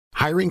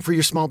Hiring for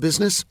your small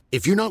business?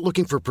 If you're not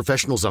looking for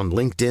professionals on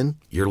LinkedIn,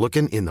 you're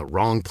looking in the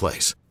wrong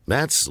place.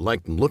 That's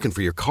like looking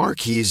for your car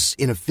keys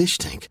in a fish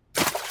tank.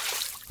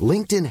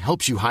 LinkedIn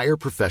helps you hire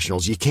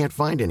professionals you can't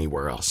find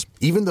anywhere else,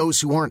 even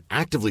those who aren't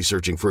actively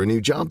searching for a new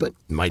job but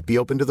might be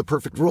open to the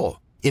perfect role.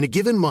 In a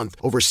given month,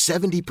 over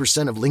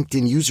 70% of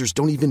LinkedIn users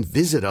don't even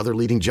visit other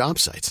leading job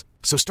sites.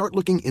 So start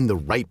looking in the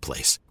right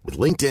place. With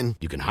LinkedIn,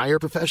 you can hire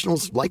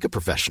professionals like a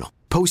professional.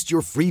 Post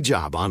your free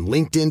job on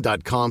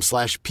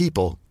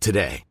linkedin.com/people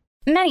today.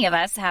 Many of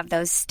us have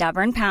those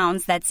stubborn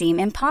pounds that seem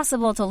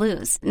impossible to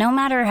lose, no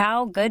matter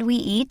how good we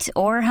eat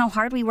or how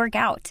hard we work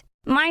out.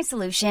 My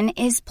solution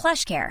is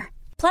PlushCare.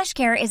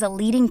 PlushCare is a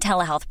leading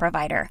telehealth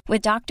provider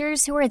with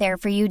doctors who are there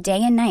for you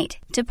day and night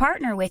to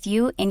partner with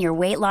you in your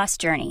weight loss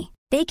journey.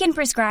 They can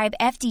prescribe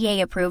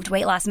FDA-approved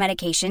weight loss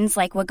medications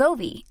like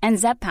Wegovy and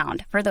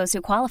Zepbound for those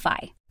who qualify.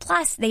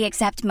 Plus, they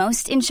accept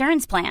most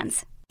insurance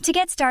plans. To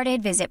get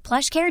started, visit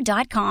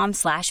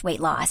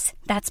plushcare.com/weightloss.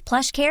 That's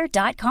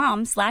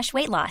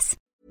plushcare.com/weightloss.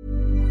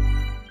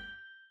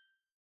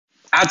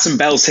 Add some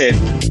bells here.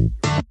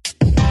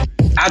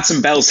 Add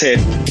some bells here.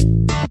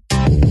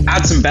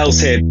 Add some bells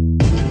here.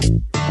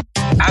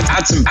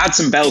 Add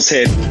some bells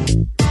here.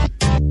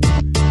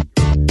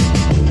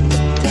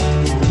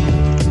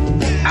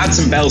 Add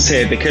some bells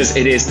here because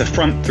it is the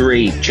front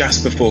three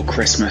just before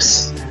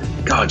Christmas.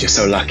 God, you're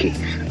so lucky.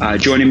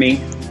 Joining me,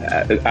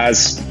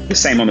 as the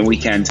same on the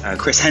weekend,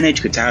 Chris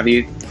Henage, good to have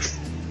you.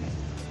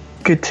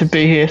 Good to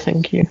be here,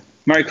 thank you.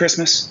 Merry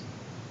Christmas.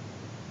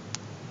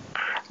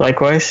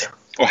 Likewise.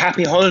 Or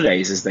Happy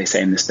Holidays, as they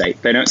say in the States.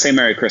 They don't say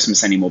Merry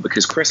Christmas anymore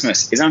because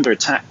Christmas is under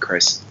attack,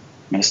 Chris.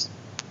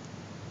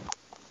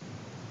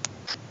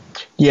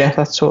 Yeah,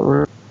 that's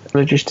what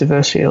religious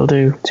diversity will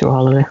do to a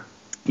holiday.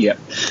 Yeah.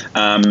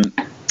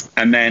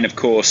 And then, of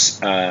course,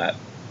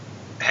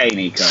 hey,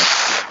 Nico.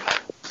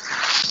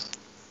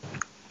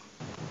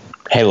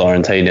 Hey,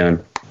 Lawrence, how you doing?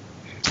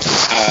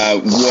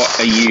 What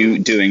are you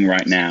doing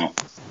right now?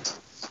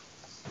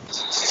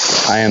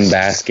 I am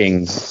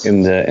basking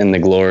in the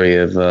glory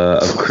of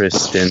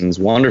Kristen's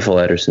wonderful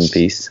Eder'son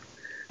piece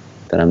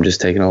that I'm just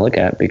taking a look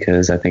at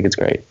because I think it's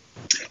great.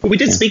 Well, we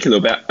did speak a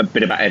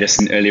bit about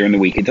Eder'son earlier in the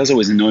week. It does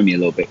always annoy me a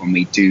little bit when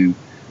we do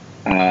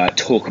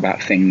talk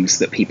about things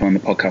that people on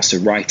the podcast are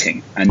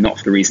writing, and not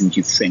for the reasons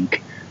you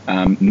think.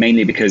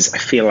 Mainly because I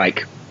feel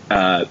like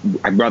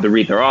I'd rather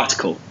read their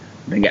article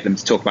than get them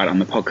to talk about it on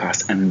the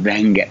podcast, and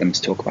then get them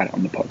to talk about it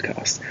on the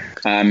podcast.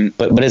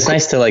 But it's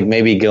nice to like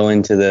maybe go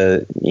into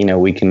the,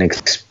 we can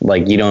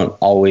you don't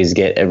always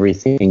get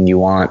everything you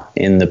want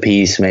in the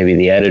piece. Maybe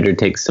the editor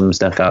takes some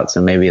stuff out, so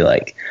maybe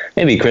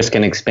Chris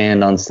can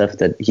expand on stuff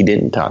that he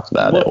didn't talk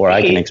about, or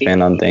I can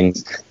expand on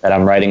things that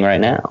I'm writing right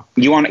now.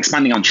 You aren't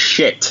expanding on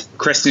shit.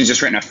 Kristen's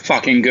just written a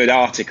fucking good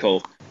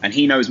article, and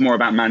he knows more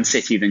about Man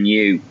City than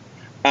you.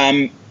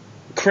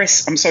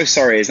 Chris, I'm so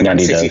sorry. As a Man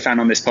City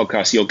fan on this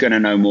podcast, you're going to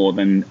know more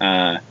than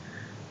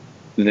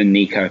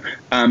Nico.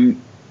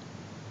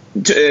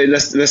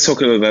 Let's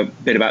talk a little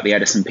bit about the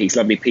Eder'son piece.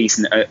 Lovely piece.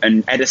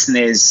 And Eder'son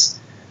is...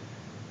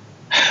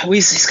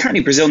 he's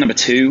currently Brazil number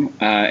 2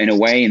 in a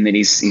way, in that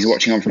he's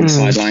watching on from the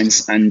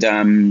sidelines. And,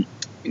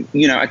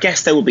 I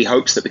guess there will be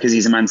hopes that because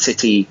he's a Man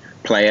City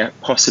player,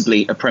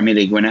 possibly a Premier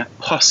League winner,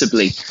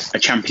 possibly a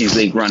Champions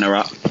League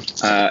runner-up,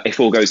 if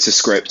all goes to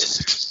script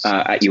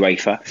at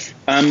UEFA.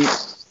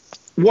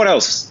 What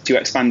else do you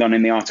expand on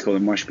in the article,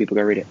 and why should people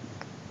go read it?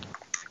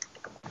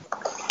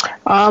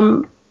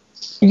 So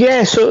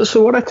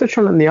what I touch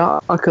on in the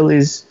article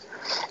is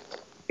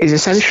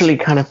essentially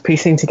kind of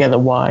piecing together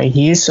why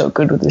he is so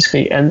good with his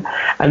feet, and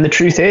the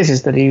truth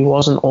is that he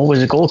wasn't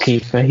always a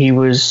goalkeeper. He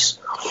was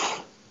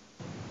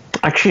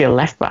actually a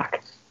left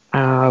back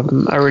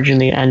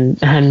originally,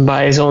 and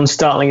by his own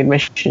startling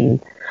admission,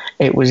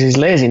 it was his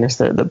laziness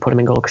that put him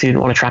in goal, because he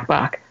didn't want to track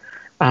back.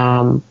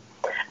 And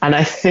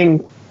I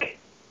think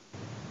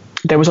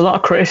there was a lot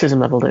of criticism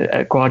leveled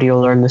at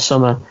Guardiola in the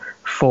summer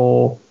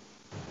for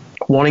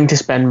wanting to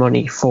spend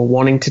money, for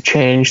wanting to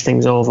change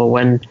things over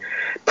when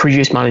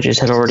previous managers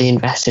had already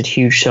invested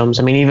huge sums.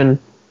 I mean, even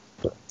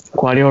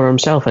Guardiola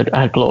himself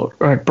had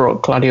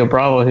brought Claudio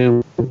Bravo,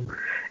 who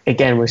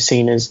again was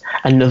seen as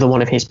another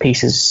one of his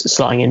pieces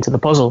slotting into the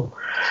puzzle.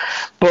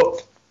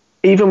 But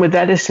even with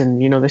Eder'son,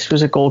 this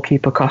was a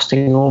goalkeeper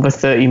costing over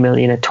 30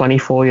 million at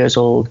 24 years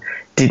old,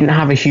 didn't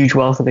have a huge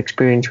wealth of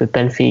experience with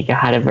Benfica,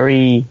 had a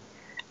very...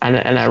 And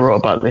I wrote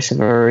about this, a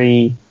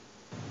very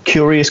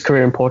curious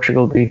career in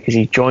Portugal, because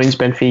he joins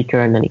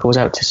Benfica and then he goes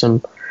out to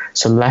some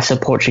lesser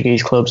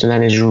Portuguese clubs and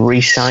then is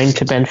re-signed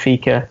to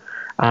Benfica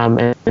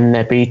in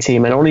their B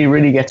team, and only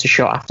really gets a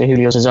shot after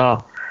Julio Cesar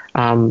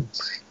kind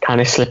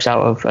of slips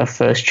out of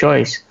first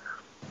choice.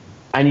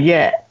 And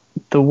yet,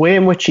 the way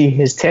in which he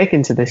has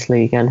taken to this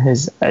league and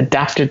has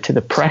adapted to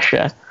the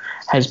pressure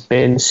has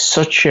been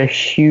such a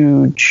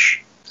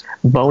huge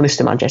bonus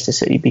to Manchester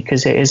City,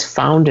 because it has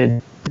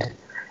founded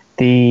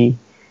the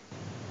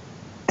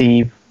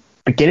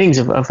beginnings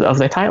of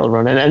their title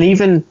run. And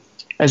even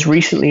as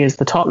recently as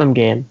the Tottenham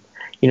game,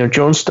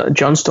 John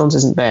Stones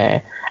isn't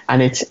there,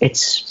 and it's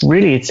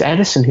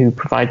Ederson who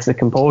provides the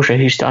composure,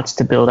 who starts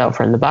to build out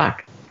from the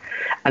back.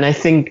 And I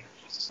think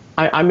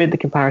I made the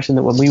comparison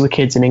that when we were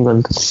kids in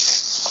England,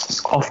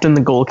 often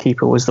the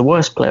goalkeeper was the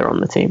worst player on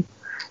the team,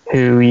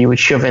 who you would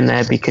shove in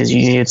there because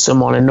you needed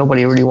someone, and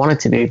nobody really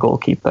wanted to be a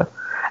goalkeeper.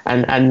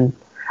 And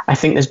I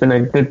think there's been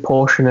a good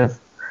portion of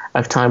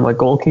time where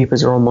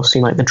goalkeepers are almost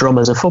seen like the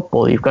drummers of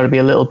football. You've got to be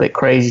a little bit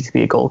crazy to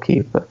be a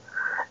goalkeeper.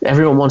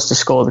 Everyone wants to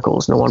score the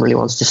goals. No one really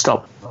wants to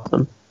stop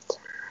them.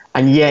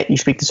 And yet you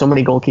speak to so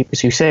many goalkeepers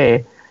who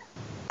say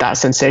that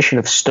sensation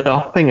of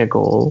stopping a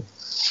goal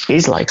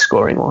is like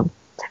scoring one.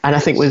 And I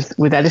think with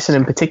Ederson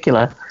in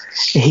particular,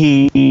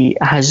 he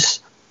has,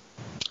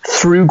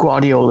 through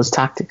Guardiola's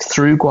tactics,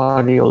 through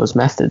Guardiola's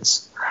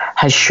methods,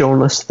 has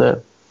shown us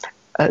that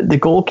the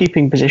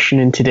goalkeeping position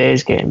in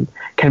today's game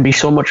can be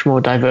so much more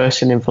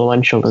diverse and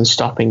influential than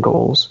stopping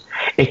goals.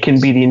 It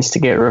can be the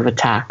instigator of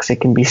attacks. It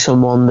can be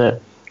someone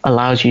that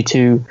allows you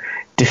to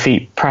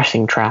defeat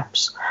pressing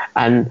traps.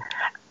 And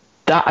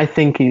that, I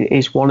think,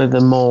 is one of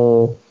the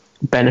more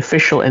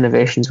beneficial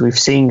innovations we've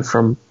seen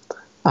from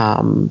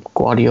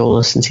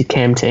Guardiola since he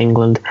came to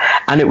England.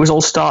 And it was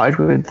all started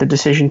with the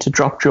decision to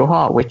drop Joe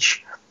Hart,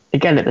 which,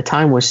 again, at the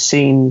time was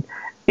seen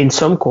in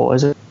some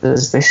quarters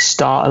as this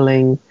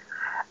startling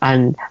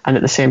and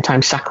at the same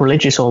time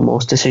sacrilegious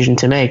almost decision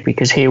to make,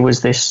 because here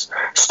was this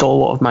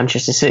stalwart of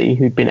Manchester City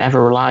who'd been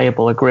ever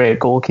reliable, a great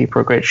goalkeeper,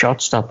 a great shot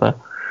stopper,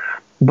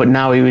 but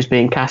now he was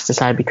being cast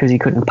aside because he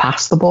couldn't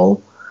pass the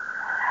ball.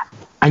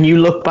 And you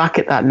look back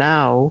at that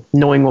now,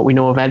 knowing what we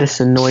know of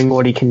Ederson, knowing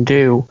what he can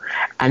do,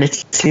 and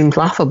it seems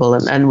laughable.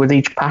 And with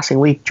each passing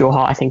week, Joe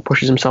Hart, I think,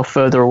 pushes himself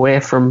further away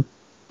from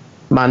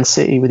Man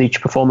City with each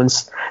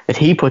performance that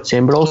he puts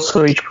in, but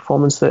also each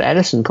performance that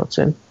Ederson puts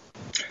in.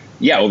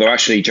 Yeah, although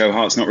actually Joe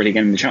Hart's not really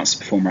getting the chance to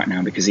perform right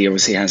now because he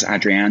obviously has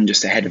Adrian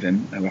just ahead of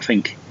him, who I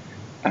think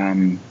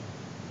in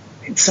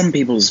some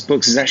people's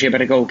books is actually a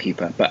better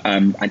goalkeeper, but I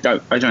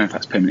don't know if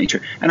that's permanently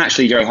true. And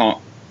actually Joe Hart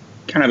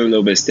can have a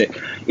little bit of stick.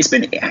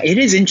 It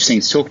is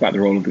interesting to talk about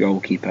the role of the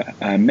goalkeeper.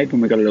 Maybe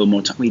when we've got a little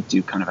more time, we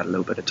do kind of have a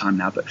little bit of time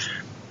now, but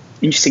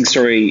interesting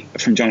story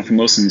from Jonathan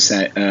Wilson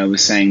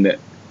was saying that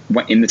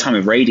in the time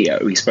of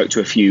radio, he spoke to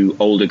a few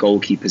older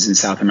goalkeepers in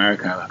South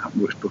America. I can't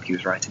remember which book he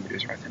was writing, but he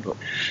was writing a book.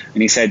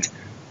 And he said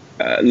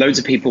loads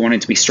of people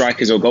wanted to be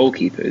strikers or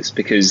goalkeepers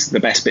because the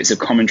best bits of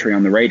commentary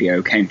on the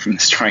radio came from the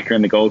striker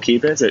and the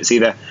goalkeeper. So it's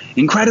either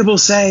incredible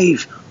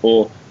save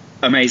or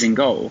amazing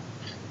goal.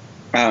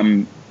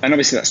 And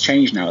obviously that's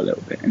changed now a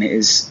little bit, and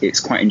it's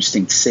quite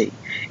interesting to see.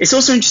 It's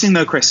also interesting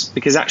though, Chris,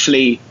 because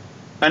actually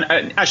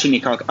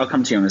Nick, I'll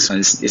come to you on this one.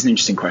 It's an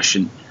interesting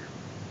question.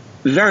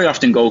 Very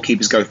often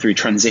goalkeepers go through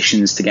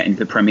transitions to get into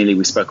the Premier League.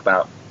 We spoke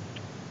about,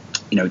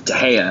 De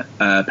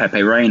Gea,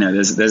 Pepe Reina.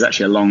 There's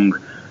actually a long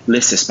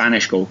list of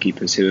Spanish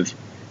goalkeepers who have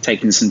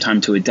taken some time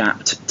to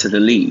adapt to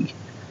the league.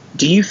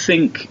 Do you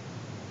think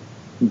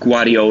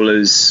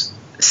Guardiola's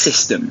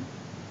system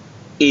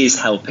is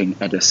helping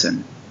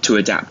Ederson to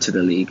adapt to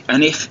the league?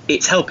 And if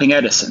it's helping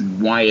Ederson,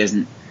 why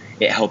isn't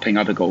it helping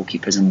other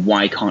goalkeepers? And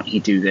why can't he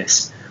do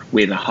this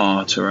with a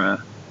Hart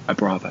or a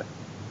Bravo?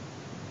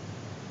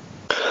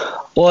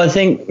 Well, I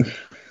think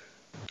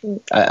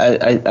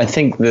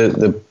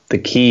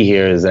the key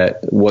here is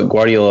that what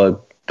Guardiola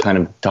kind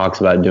of talks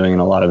about doing in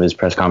a lot of his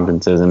press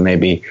conferences and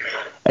maybe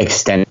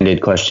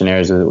extended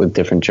questionnaires with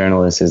different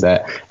journalists is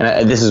that,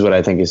 and this is what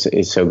I think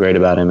is so great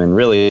about him, and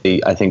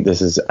really I think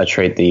this is a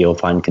trait that you'll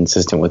find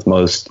consistent with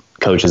most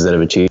coaches that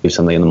have achieved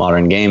something in the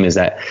modern game, is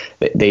that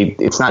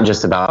it's not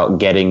just about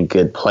getting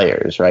good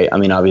players, right? I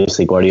mean,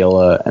 obviously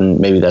Guardiola, and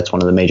maybe that's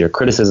one of the major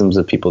criticisms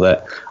of people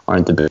that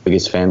aren't the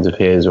biggest fans of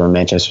his or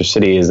Manchester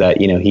City, is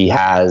that he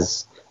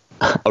has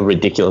a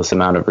ridiculous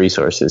amount of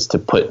resources to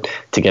put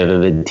together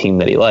the team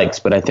that he likes.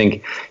 But I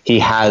think he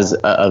has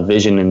a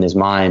vision in his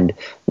mind,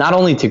 not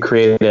only to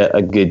create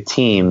a good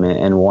team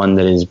and one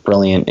that is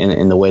brilliant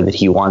in the way that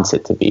he wants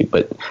it to be,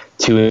 but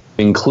to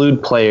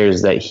include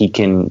players that he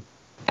can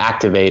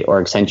activate or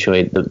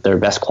accentuate their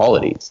best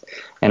qualities.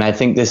 And I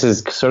think this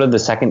is sort of the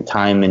second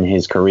time in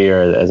his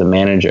career as a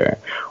manager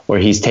where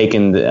he's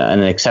taken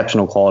an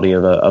exceptional quality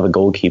of a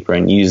goalkeeper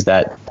and used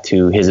that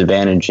to his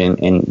advantage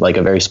in like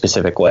a very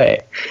specific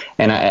way.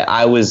 And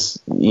I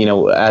was,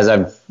 as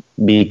I've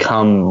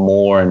become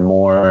more and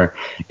more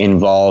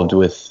involved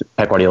with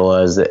Pep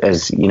Guardiola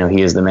as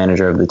he is the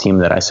manager of the team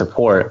that I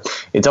support,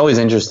 it's always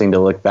interesting to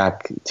look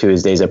back to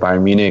his days at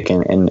Bayern Munich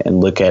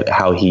and look at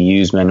how he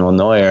used Manuel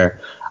Neuer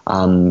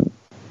and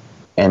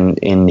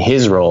in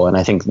his role. And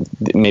I think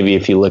maybe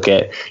if you look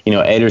at,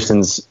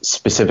 Ederson's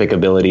specific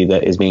ability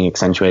that is being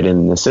accentuated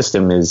in the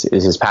system is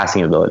his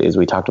passing ability, as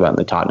we talked about in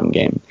the Tottenham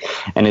game.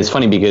 And it's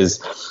funny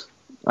because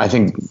I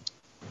think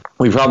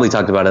we've probably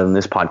talked about it in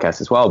this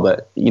podcast as well,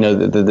 but,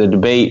 the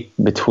debate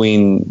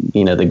between,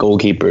 the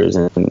goalkeepers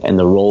and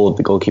the role of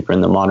the goalkeeper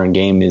in the modern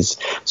game was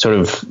sort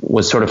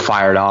of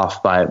fired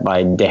off by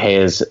De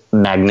Gea's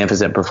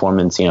magnificent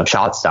performance,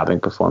 shot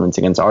stopping performance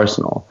against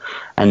Arsenal.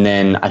 And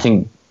then I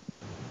think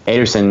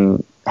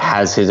Ederson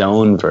has his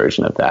own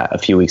version of that a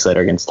few weeks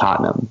later against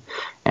Tottenham.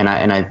 And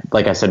I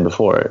like I said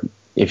before,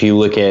 if you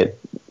look at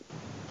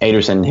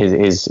Eder'son,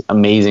 his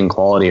amazing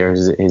quality, or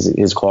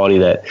his quality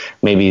that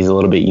maybe is a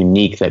little bit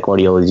unique that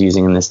Guardiola is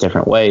using in this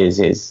different way,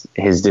 is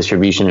his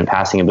distribution and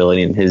passing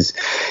ability, and his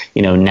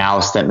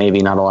nous that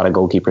maybe not a lot of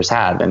goalkeepers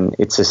have. And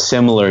it's a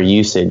similar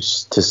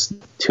usage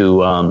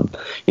to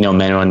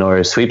Manuel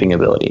Neuer's sweeping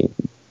ability.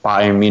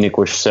 Bayern Munich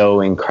were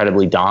so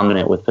incredibly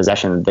dominant with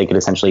possession that they could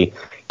essentially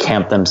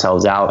camp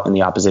themselves out in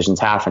the opposition's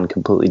half and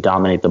completely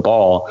dominate the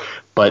ball.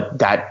 But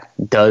that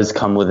does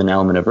come with an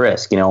element of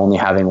risk. Only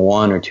having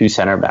one or two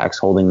center backs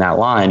holding that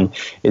line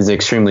is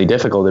extremely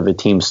difficult if a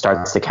team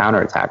starts to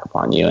counterattack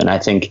upon you. And I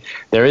think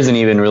there isn't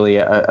even really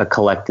a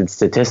collected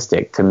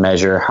statistic to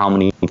measure how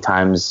many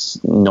times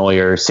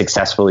Neuer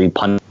successfully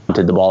punted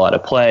the ball out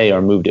of play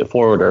or moved it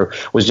forward or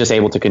was just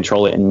able to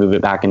control it and move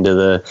it back into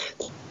the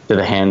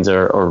hands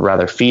or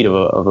rather feet of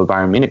a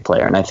Bayern Munich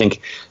player. And I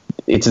think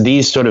it's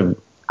these sort of,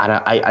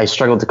 I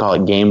struggle to call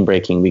it game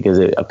breaking because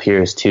it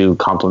appears too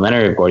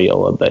complimentary of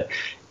Guardiola, but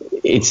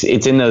it's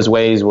in those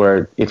ways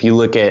where if you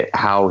look at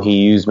how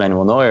he used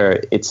Manuel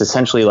Neuer, it's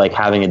essentially like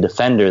having a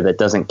defender that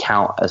doesn't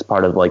count as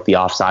part of like the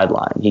offside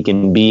line. He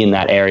can be in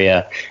that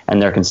area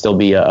and there can still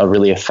be a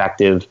really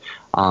effective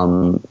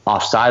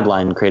offside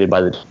line created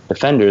by the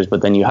defenders,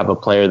 but then you have a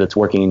player that's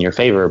working in your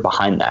favor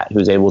behind that,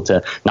 who's able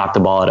to knock the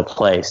ball out of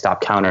play,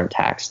 stop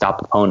counterattacks,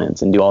 stop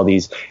opponents, and do all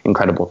these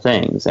incredible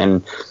things.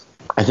 And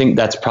I think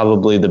that's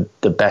probably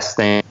the best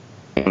thing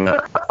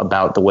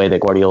about the way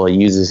that Guardiola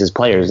uses his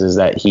players, is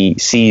that he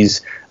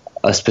sees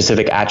a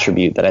specific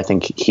attribute that I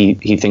think he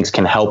thinks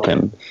can help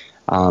him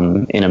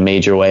in a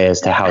major way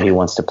as to how he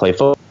wants to play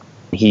football.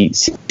 He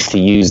seeks to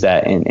use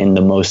that in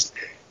the most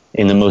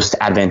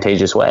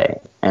advantageous way,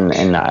 and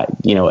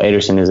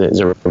Ederson is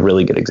a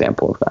really good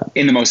example of that.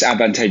 In the most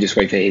advantageous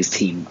way for his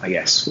team, I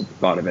guess,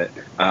 part of it.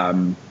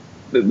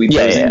 There was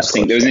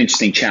an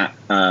interesting chat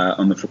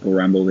on the Football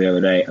Ramble the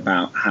other day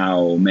about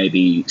how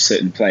maybe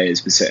certain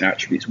players with certain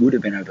attributes would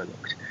have been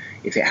overlooked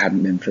if it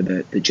hadn't been for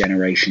the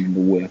generation and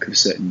the work of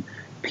certain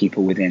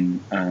people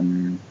within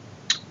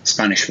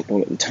Spanish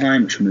football at the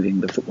time, which were moving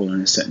the football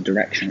in a certain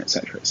direction,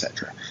 etc.,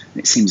 etc. And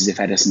it seems as if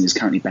Ederson is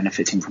currently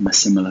benefiting from a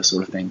similar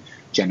sort of thing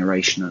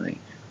generationally,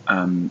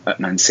 at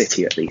Man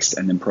City at least,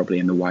 and then probably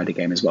in the wider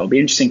game as well. It'll be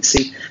interesting to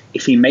see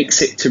if he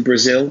makes it to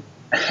Brazil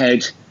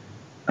ahead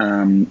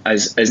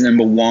as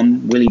number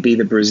one. Will he be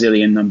the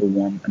Brazilian number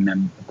one, and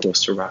then of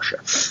course to Russia?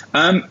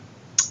 I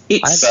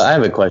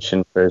have a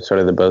question for sort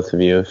of the both of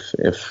you,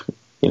 if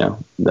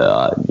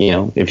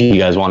you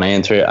guys want to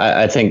answer it.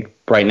 I think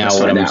right now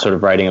what I'm sort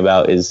of writing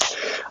about is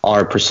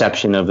our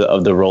perception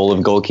of the role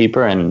of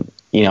goalkeeper, and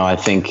I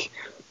think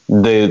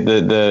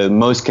the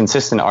most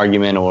consistent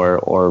argument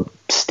or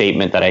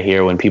statement that I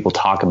hear when people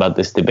talk about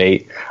this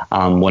debate,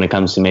 when it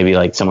comes to maybe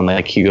like someone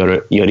like Hugo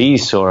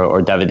Lloris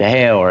or David De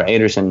Gea or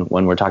Ederson,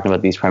 when we're talking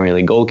about these Premier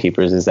League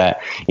goalkeepers, is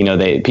that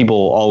people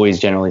always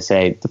generally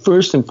say the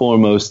first and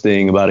foremost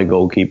thing about a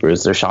goalkeeper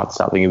is their shot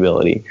stopping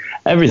ability.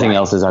 Everything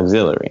else is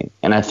auxiliary.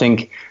 And I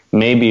think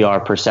maybe our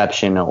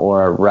perception,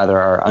 or rather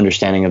our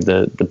understanding of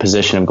the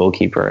position of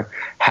goalkeeper,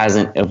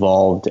 hasn't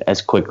evolved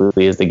as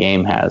quickly as the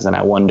game has. And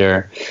I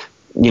wonder,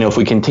 if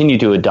we continue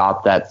to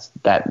adopt that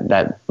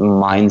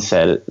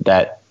mindset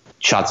that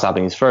shot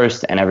stopping is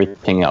first and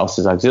everything else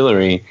is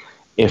auxiliary,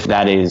 if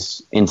that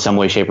is in some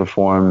way, shape, or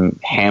form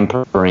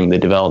hampering the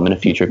development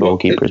of future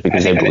goalkeepers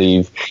because they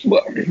believe.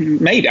 Well,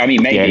 maybe.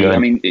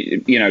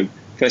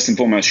 First and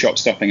foremost, shot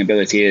stopping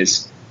ability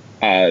is,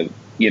 the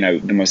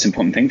most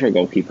important thing for a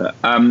goalkeeper.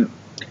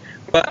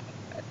 Chris,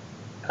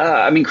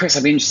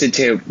 I'd be interested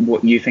to hear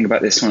what you think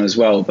about this one as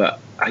well. But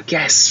I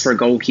guess for a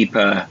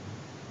goalkeeper,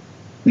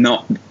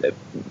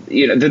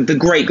 the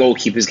great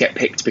goalkeepers get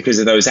picked because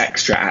of those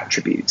extra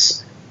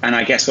attributes. And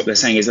I guess what they're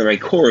saying is the very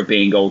core of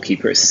being a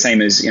goalkeeper. It's the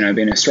same as,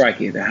 being a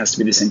striker. There has to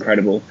be this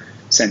incredible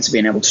sense of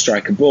being able to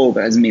strike a ball.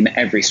 But it doesn't mean that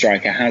every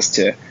striker has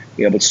to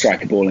be able to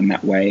strike a ball in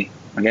that way.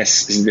 I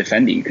guess as a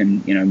defender, you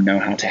can, know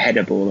how to head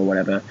a ball or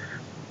whatever.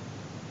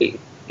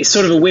 It's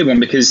sort of a weird one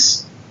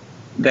because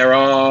there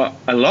are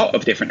a lot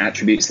of different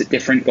attributes that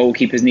different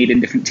goalkeepers need in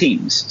different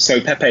teams.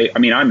 So Pepe,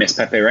 I miss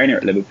Pepe Reina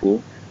at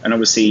Liverpool. And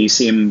obviously you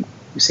see him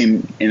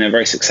in a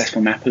very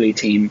successful Napoli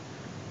team.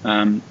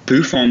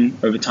 Buffon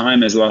over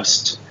time has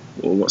lost,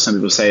 or what some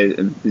people say,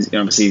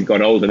 obviously he's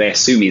got older. They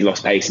assume he's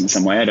lost pace in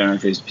some way. I don't know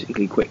if he was a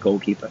particularly quick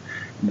goalkeeper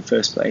in the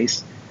first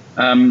place.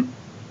 A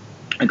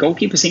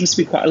goalkeeper seems to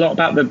be quite a lot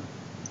about the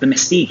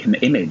mystique and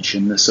the image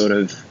and the sort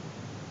of,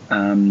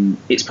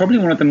 it's probably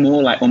one of the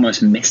more like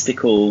almost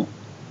mystical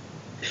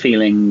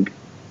feeling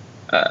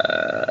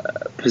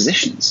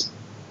positions.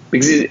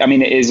 Because it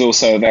is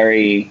also a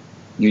very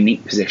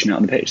unique position out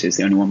on the pitch. It's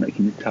the only one that you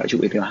can touch it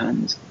with your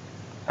hands.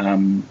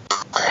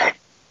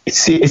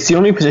 It's the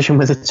only position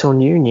with its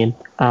own union.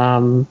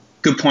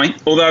 Good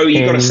point. Although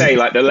you've got to say,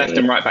 like, the left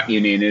and right back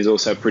union is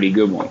also a pretty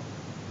good one.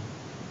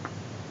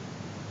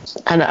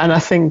 And I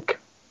think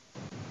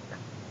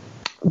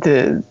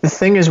the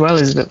thing as well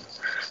is that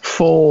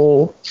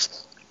for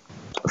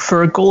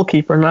for a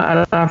goalkeeper,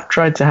 and I've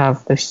tried to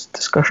have this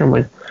discussion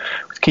with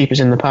keepers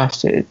in the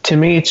past, to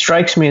me it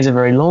strikes me as a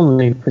very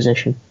lonely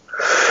position.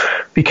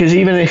 Because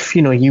even if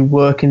you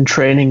work in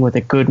training with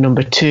a good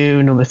number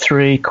 2, number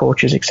 3,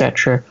 coaches,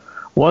 etc.,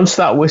 once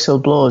that whistle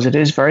blows, it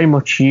is very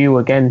much you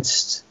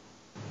against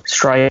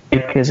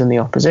strikers and the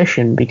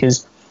opposition,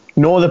 because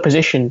no other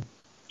position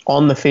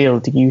on the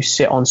field do you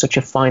sit on such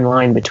a fine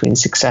line between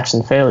success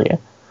and failure.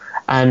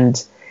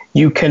 And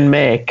you can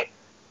make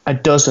a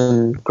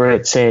dozen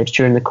great saves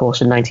during the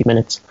course of 90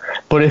 minutes.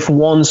 But if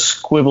one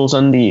squibbles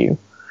under you,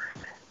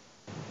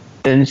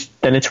 then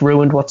it's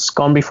ruined what's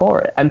gone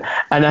before it. And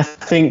I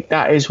think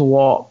that is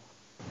what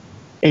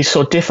is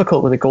so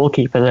difficult with a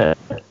goalkeeper, that,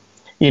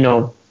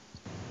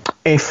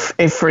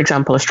 if for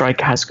example a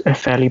striker has a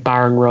fairly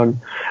barren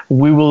run,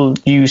 we will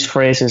use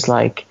phrases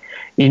like,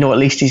 at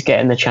least he's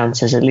getting the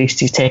chances, at least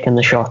he's taking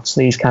the shots,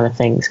 these kind of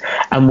things.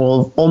 And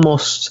we'll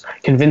almost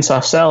convince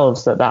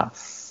ourselves that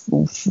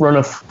run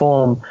of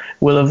form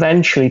will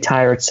eventually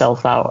tire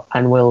itself out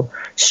and will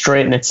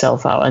straighten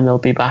itself out, and they'll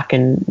be back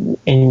in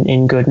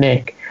good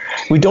nick.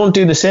 We don't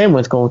do the same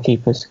with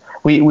goalkeepers.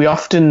 We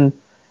often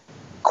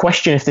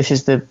question if this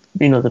is the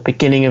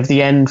beginning of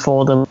the end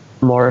for them,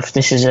 or if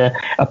this is a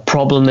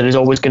problem that is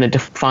always going to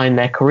define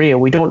their career.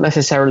 We don't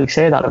necessarily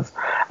say that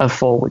of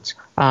forwards.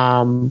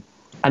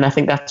 And I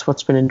think that's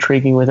what's been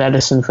intriguing with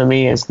Ederson for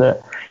me, is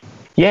that,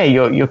 yeah,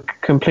 you're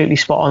completely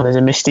spot on. There's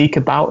a mystique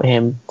about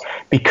him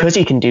because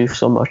he can do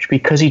so much,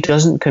 because he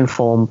doesn't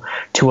conform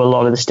to a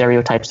lot of the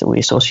stereotypes that we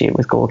associate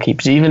with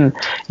goalkeepers. Even,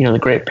 the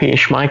great Peter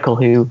Schmeichel,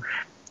 who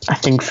I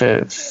think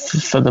for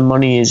the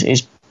money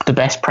is the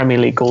best Premier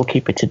League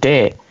goalkeeper to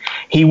date,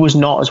 he was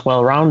not as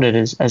well-rounded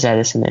as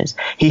Ederson is.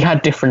 He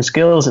had different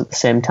skills at the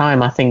same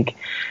time. I think,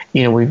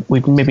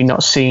 we've maybe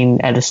not seen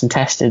Ederson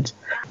tested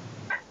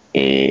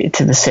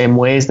to the same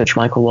ways that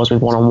Schmeichel was,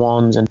 with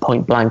one-on-ones and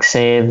point-blank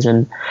saves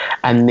and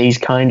these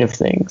kind of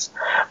things.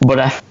 But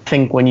I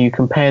think when you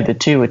compare the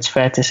two, it's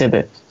fair to say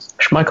that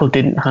Schmeichel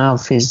didn't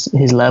have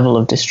his level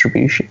of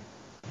distribution.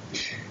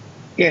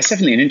 Yeah, it's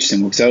definitely an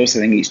interesting one, because I also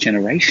think each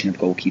generation of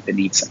goalkeeper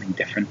needs something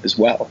different as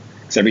well.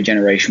 Because every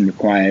generation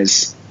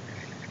requires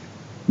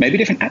maybe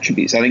different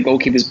attributes. I think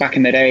goalkeepers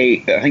in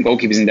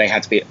the day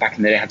had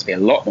to be a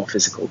lot more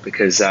physical,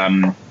 because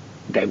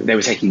they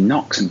were taking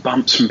knocks and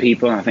bumps from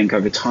people. And I think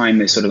over time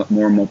they sort of got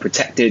more and more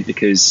protected,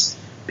 because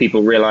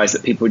people realised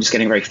that people were just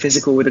getting very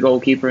physical with the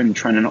goalkeeper and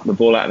trying to knock the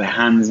ball out of their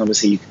hands. And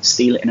obviously you can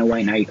steal it in a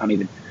way. Now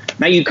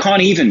you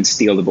can't even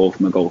steal the ball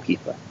from a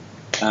goalkeeper.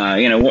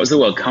 What has the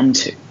world come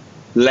to?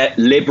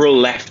 Liberal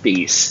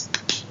lefties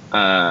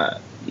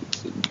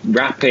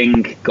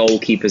wrapping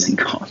goalkeepers in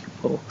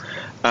cardboard.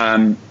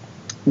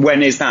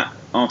 When is that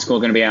article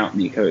going to be out,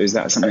 Nico? Is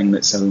that something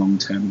that's a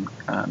long-term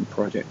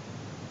project?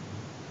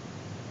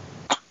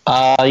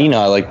 I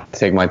like to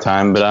take my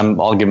time, but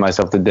I'll give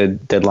myself the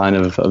deadline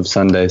of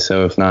Sunday.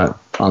 So if not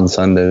on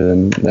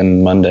Sunday,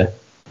 then Monday.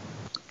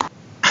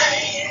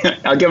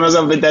 I'll give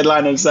myself the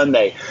deadline on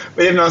Sunday,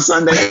 but if not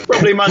Sunday,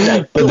 probably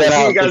Monday. But then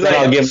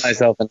I'll give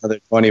myself another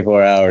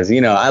 24 hours.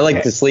 I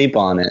like to sleep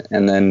on it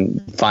and then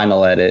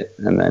final edit,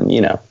 and then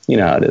you know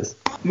how it is.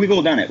 We've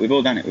all done it. We've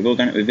all done it with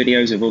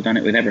videos. We've all done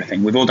it with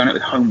everything. We've all done it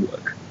with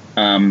homework.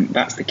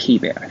 That's the key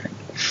bit, I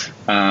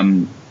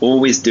think.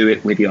 Always do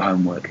it with your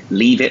homework.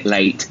 Leave it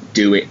late.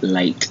 Do it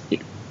late.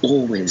 It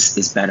always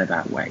is better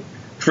that way.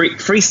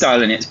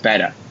 Freestyling it's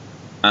better.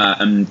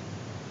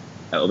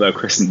 Although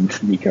Chris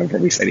and Nico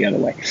probably say the other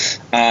way.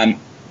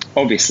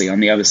 Obviously,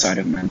 on the other side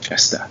of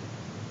Manchester,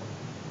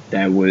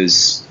 there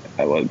was...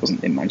 well, it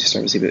wasn't in Manchester,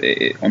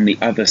 obviously, but on the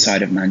other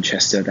side of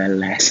Manchester, they're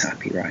less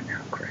happy right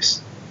now,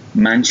 Chris.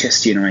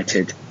 Manchester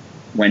United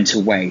went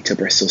away to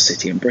Bristol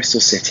City, and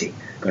Bristol City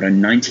got a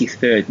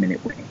 93rd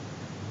minute win,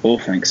 all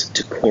thanks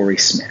to Corey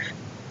Smith.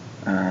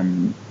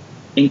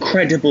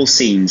 Incredible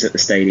scenes at the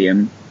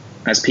stadium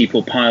as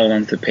people pile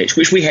onto the pitch,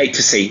 which we hate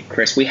to see,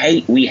 Chris. We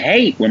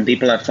hate when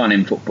people have fun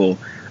in football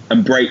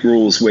and break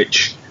rules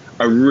which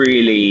are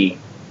really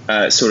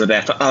sort of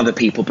there for other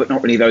people, but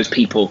not really those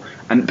people.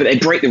 But they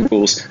break the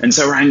rules, and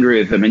so we're angry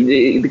with them. And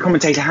the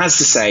commentator has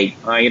to say,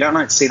 you don't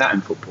like to see that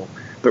in football.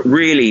 But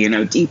really,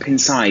 deep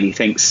inside, he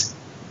thinks,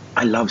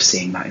 I love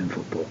seeing that in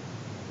football.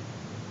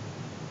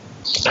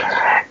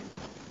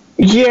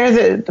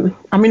 Yeah,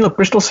 look,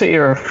 Bristol City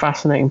are a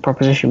fascinating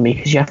proposition,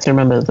 because you have to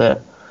remember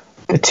that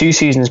the 2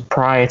 seasons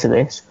prior to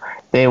this,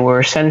 they were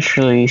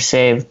essentially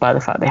saved by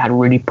the fact they had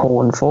really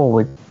poor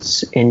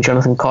forwards in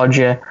Jonathan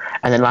Kodjia,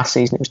 and then last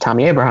season it was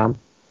Tammy Abraham.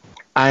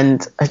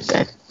 And I'd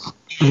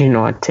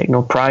take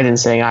no pride in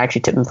saying I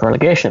actually tipped them for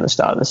relegation at the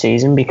start of the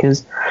season,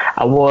 because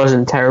I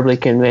wasn't terribly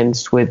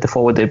convinced with the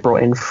forward they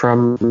brought in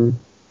from... I'm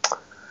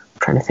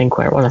trying to think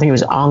where it was. I think it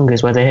was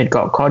Angers, where they had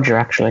got Kodjia,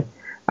 actually.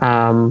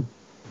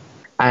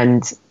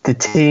 And the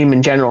team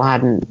in general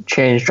hadn't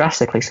changed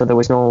drastically, so there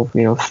was no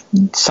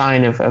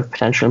sign of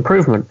potential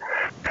improvement.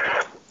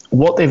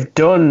 What they've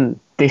done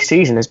this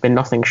season has been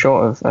nothing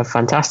short of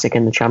fantastic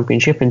in the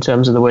Championship, in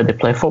terms of the way they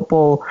play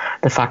football,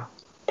 the fact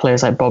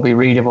players like Bobby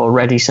Reid have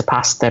already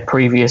surpassed their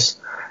previous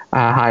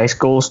highest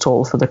goals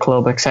total for the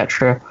club,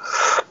 etc.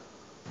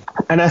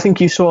 And I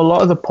think you saw a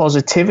lot of the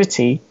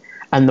positivity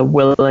and the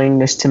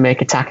willingness to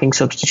make attacking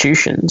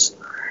substitutions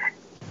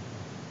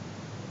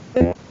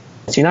at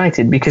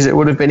United, because it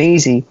would have been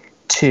easy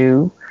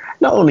to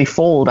not only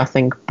fold, I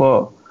think,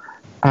 but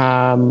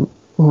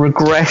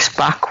regress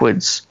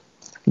backwards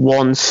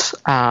once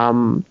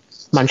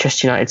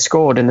Manchester United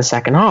scored in the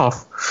second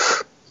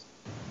half.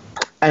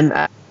 And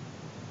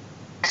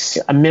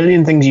a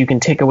million things you can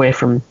take away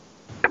from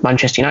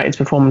Manchester United's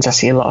performance. I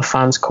see a lot of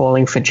fans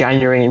calling for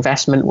January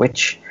investment,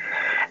 which,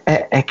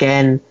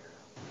 again,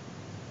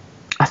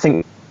 I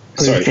think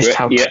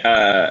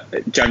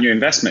January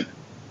investment.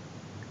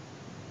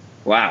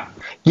 Wow.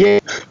 Yeah.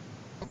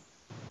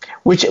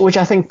 Which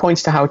I think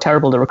points to how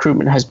terrible the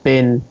recruitment has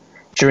been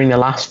during the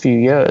last few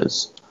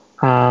years.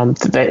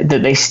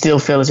 That they still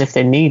feel as if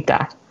they need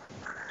that.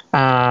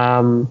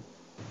 Don't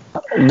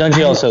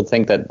you also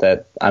think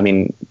that I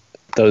mean,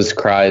 those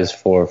cries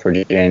for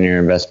January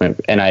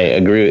investment, and I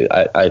agree,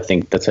 I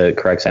think that's a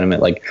correct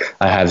sentiment. Like,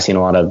 I have seen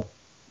a lot of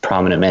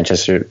prominent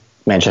Manchester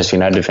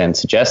United fans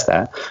suggest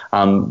that.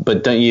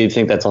 But don't you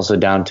think that's also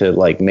down to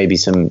like maybe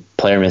some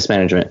player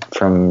mismanagement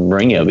from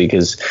Mourinho?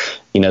 Because,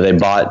 they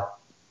bought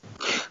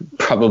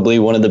probably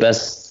one of the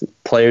best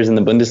players in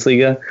the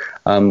Bundesliga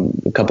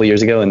a couple of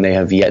years ago, and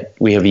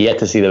we have yet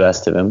to see the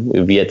best of him.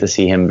 We've yet to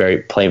see him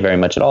play very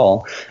much at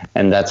all,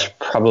 and that's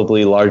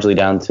probably largely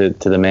down to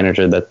the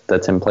manager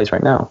that's in place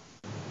right now.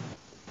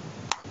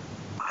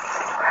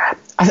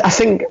 I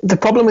think the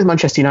problem with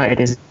Manchester United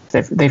is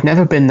they've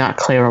never been that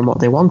clear on what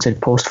they wanted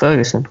post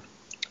Ferguson.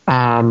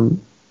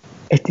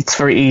 It's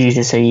very easy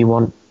to say you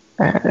want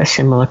a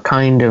similar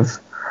kind of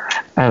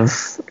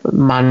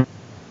manager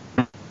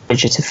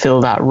to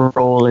fill that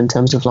role in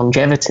terms of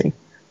longevity.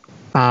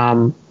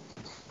 But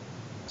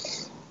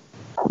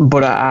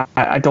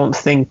I don't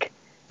think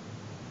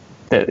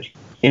that,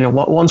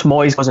 once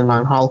Moyes goes and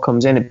Van Gaal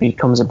comes in, it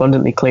becomes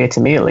abundantly clear to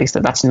me, at least,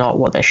 that that's not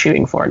what they're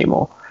shooting for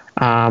anymore.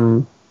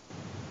 And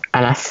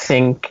I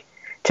think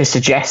to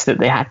suggest that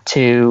they had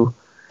to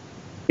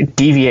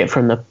deviate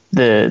from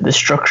the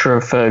structure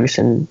of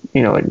Ferguson,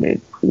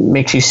 it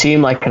makes you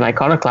seem like an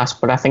iconoclast,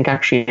 but I think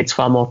actually it's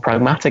far more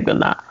pragmatic than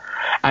that.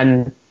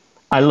 And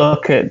I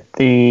look at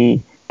the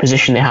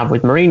position they have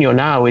with Mourinho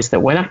now, is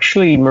that when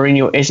actually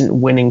Mourinho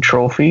isn't winning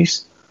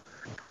trophies,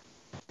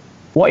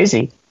 what is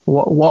he?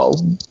 What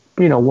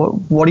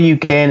are you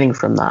gaining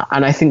from that?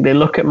 And I think they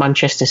look at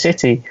Manchester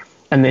City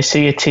and they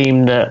see a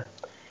team that,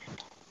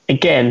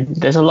 again,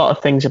 there's a lot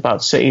of things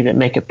about City that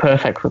make it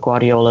perfect for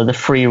Guardiola. The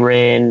free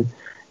reign,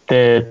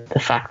 the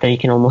fact that he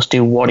can almost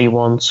do what he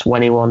wants,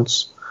 when he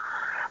wants.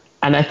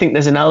 And I think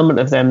there's an element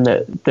of them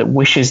that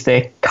wishes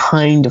they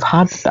kind of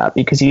had that,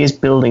 because he is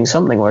building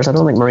something, whereas I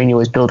don't think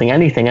Mourinho is building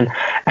anything.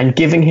 And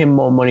giving him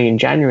more money in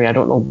January, I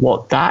don't know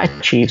what that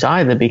achieves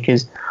either,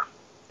 because,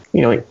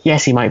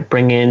 yes, he might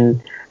bring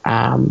in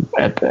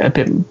a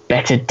bit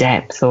better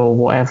depth or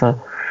whatever,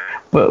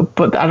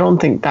 but I don't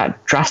think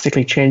that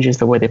drastically changes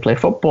the way they play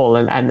football.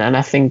 And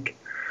I think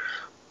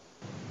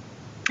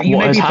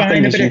what has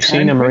happened is you've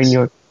seen a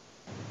Mourinho...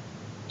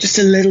 Just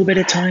a little bit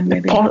of time,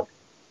 maybe?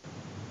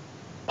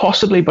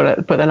 Possibly,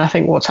 but then I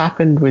think what's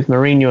happened with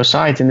Mourinho's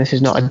sides, and this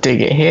is not a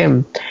dig at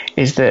him,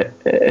 is that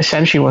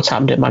essentially what's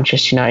happened at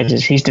Manchester United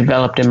is he's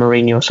developed a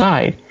Mourinho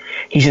side.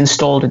 He's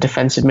installed a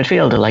defensive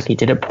midfielder like he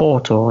did at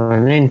Porto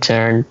and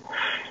Inter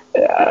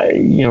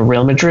and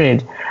Real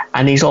Madrid,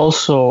 and he's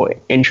also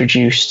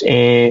introduced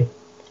a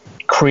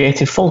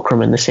creative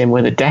fulcrum in the same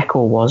way that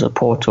Deco was at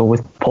Porto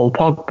with Paul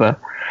Pogba.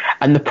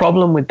 And the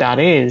problem with that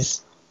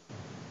is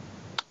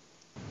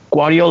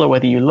Guardiola,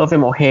 whether you love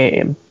him or hate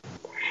him,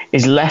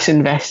 is less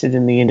invested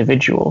in the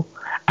individual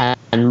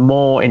and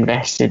more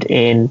invested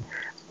in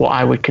what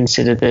I would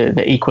consider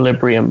the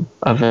equilibrium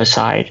of a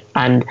side.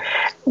 And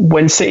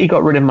when City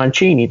got rid of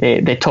Mancini,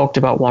 they talked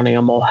about wanting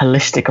a more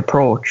holistic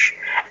approach.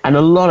 And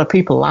a lot of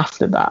people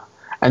laughed at that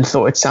and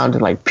thought it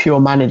sounded like pure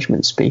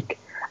management speak.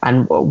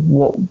 And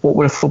what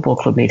would a football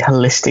club need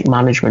holistic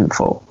management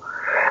for?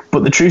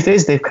 But the truth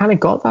is, they've kind of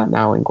got that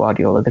now in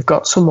Guardiola. They've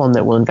got someone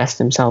that will invest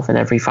himself in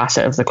every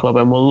facet of the club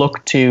and will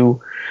look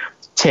to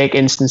take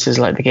instances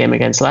like the game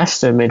against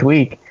Leicester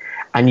midweek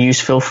and use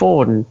Phil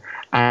Foden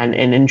and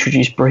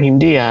introduce Brahim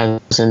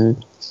Diaz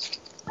and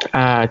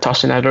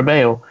Tosin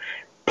Adarabioyo,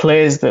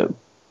 players that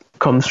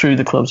come through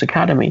the club's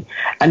academy.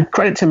 And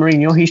credit to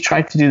Mourinho, he's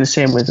tried to do the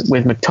same with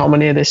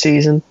McTominay this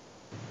season,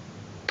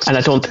 and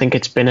I don't think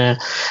it's been a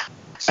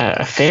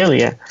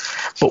failure.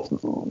 But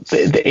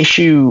the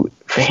issue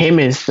for him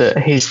is that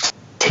his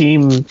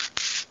team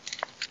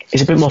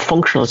is a bit more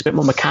functional, it's a bit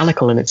more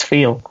mechanical in its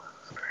feel.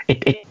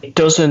 It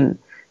doesn't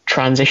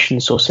transition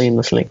so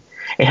seamlessly.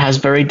 It has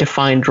very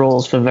defined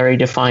roles for very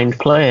defined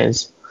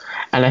players.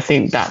 And I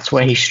think that's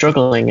where he's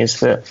struggling,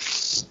 is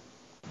that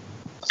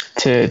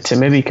to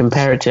maybe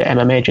compare it to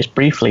MMA just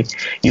briefly,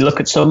 you look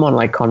at someone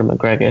like Conor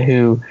McGregor,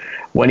 who,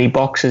 when he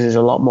boxes, is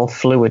a lot more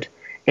fluid,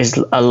 is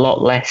a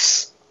lot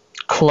less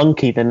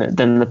clunky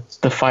than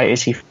the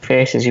fighters he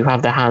faces who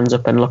have their hands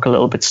up and look a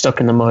little bit stuck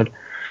in the mud.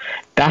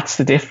 that's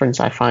the difference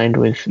I find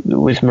with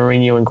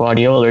Mourinho and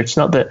Guardiola. It's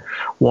not that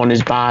one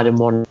is bad and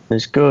one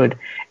is good.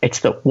 It's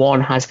that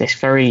one has this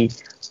very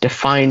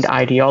defined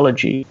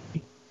ideology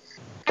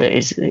that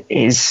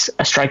is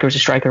a striker is a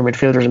striker, a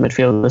midfielder is a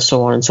midfielder,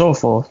 so on and so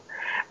forth.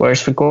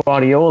 Whereas for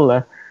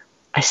Guardiola,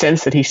 I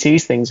sense that he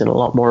sees things in a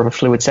lot more of a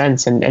fluid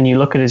sense, and you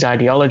look at his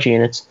ideology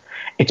and it's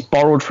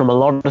borrowed from a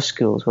lot of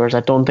schools, whereas I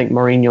don't think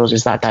Mourinho's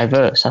is that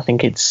diverse. I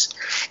think it's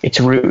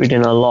rooted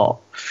in a lot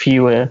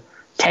fewer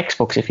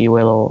textbooks, if you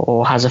will,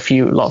 or has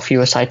a lot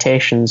fewer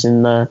citations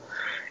in the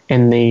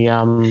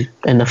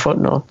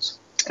footnotes.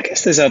 I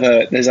guess there's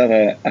other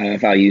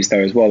values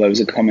there as well. There was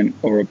a comment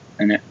or a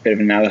bit of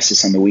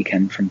analysis on the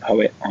weekend from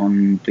Poet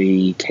on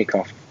the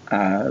kickoff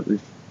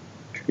with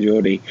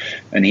Jordi,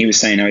 and he was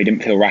saying how he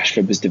didn't feel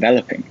Rashford was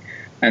developing,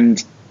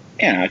 and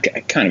yeah, I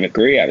kind of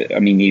agree. I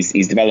mean,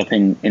 he's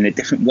developing in a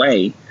different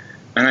way,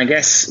 and I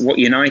guess what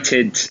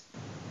United,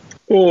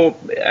 or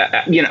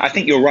I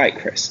think you're right,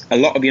 Chris. A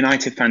lot of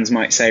United fans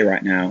might say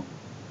right now,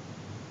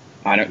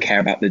 I don't care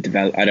about the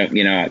I don't,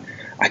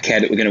 I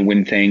care that we're going to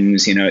win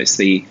things. It's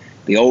the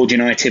old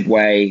United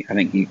way. I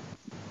think you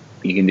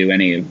can do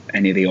any of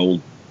the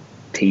old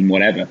team,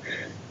 whatever,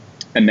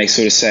 and they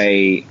sort of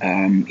say,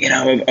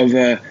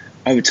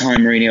 over time,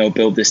 Mourinho will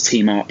build this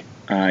team up.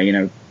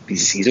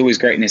 He's always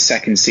great in his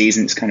second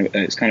season. It's kind of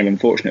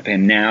unfortunate for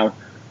him now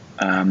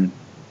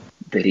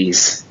that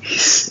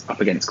he's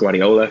up against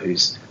Guardiola,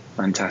 who's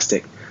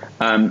fantastic.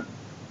 I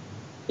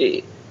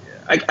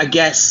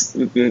guess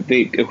the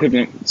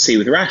equivalency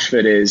with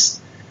Rashford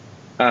is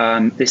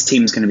this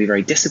team's going to be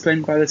very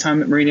disciplined by the time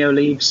that Mourinho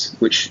leaves,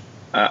 which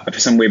for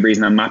some weird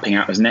reason I'm mapping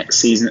out as next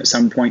season at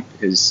some point,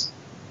 because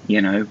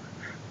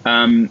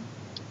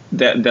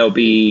that they'll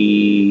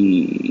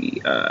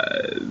be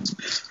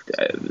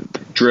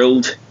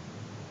drilled.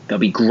 They'll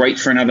be great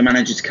for another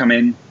manager to come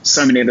in.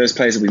 So many of those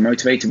players will be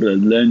motivated, will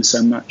learn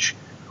so much,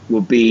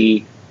 will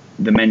be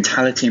the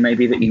mentality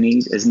maybe that you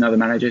need as another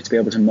manager to be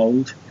able to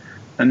mould.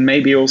 And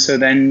maybe also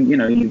then,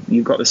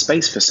 you've got the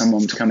space for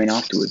someone to come in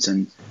afterwards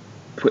and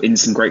put in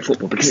some great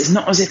football, because it's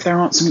not as if there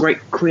aren't some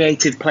great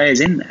creative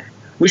players in there,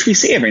 which we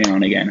see every now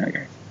and again, I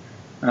guess.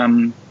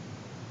 So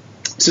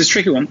it's a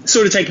tricky one.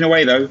 Sort of taken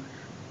away, though,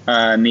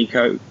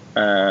 Nico,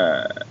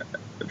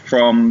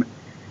 from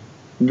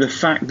the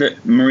fact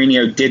that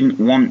Mourinho didn't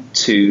want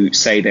to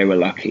say they were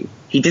lucky.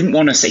 He didn't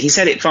want to say. He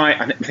said it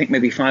I think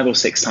maybe 5 or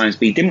 6 times,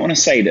 but he didn't want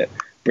to say that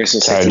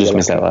Bristol City. Sorry, I just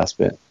missed that last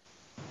bit.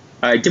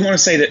 I didn't want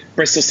to say that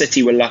Bristol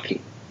City were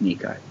lucky,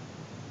 Nico.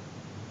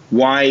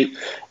 Why?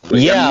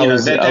 Yeah,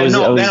 they're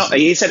not.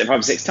 He said it 5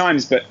 or 6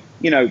 times, but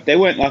they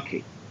weren't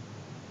lucky.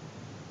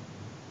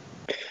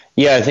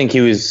 Yeah, I think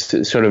he was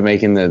sort of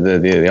making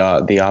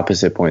the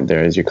opposite point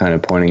there, as you're kind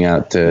of pointing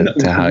out to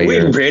how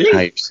you're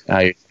really. How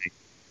you're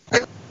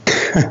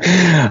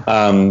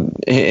and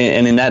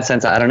in that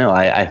sense, I don't know.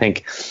 I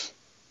think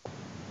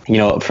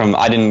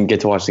I didn't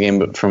get to watch the game,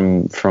 but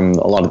from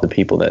a lot of the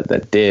people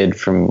that did,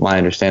 from my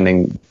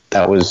understanding,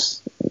 that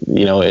was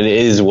it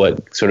is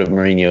what sort of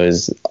Mourinho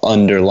is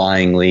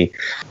underlyingly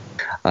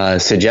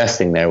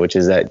suggesting there, which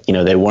is that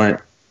they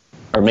weren't,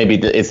 or maybe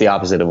it's the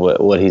opposite of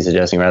what he's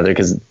suggesting, rather,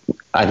 because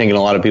I think in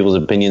a lot of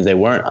people's opinions they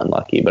weren't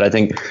unlucky. But I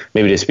think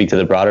maybe to speak to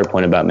the broader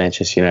point about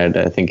Manchester United,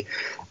 I think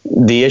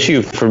the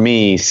issue for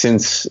me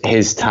since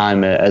his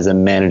time as a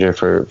manager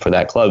for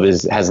that club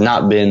has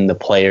not been the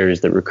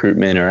players, the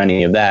recruitment, or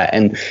any of that.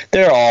 And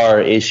there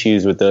are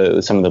issues with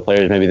some of the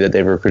players maybe that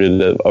they've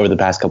recruited over the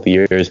past couple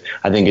of years.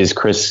 I think, as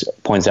Chris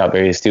points out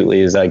very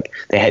astutely, is like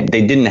they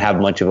didn't have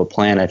much of a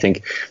plan. I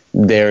think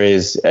there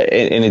is,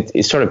 and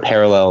it sort of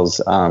parallels.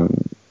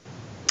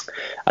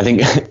 I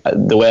think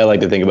the way I like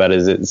to think about it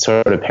is it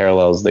sort of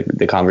parallels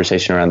the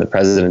conversation around the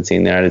presidency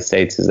in the United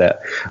States, is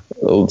that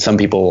some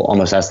people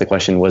almost ask the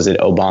question, was it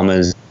part of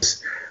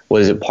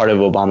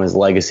Obama's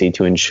legacy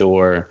to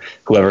ensure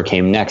whoever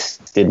came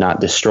next did not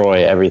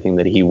destroy everything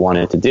that he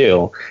wanted to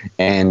do?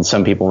 And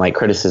some people might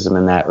criticize him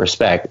in that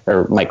respect.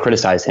 And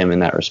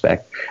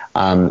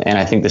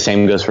I think the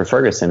same goes for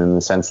Ferguson, in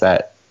the sense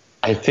that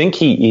I think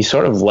he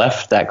sort of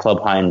left that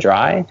club high and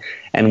dry,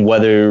 and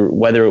whether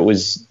it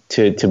was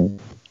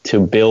to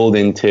build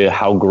into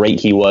how great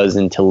he was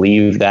and to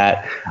leave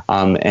that,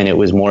 and it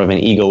was more of an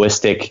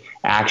egoistic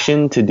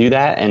action to do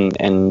that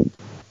and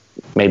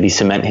maybe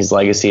cement his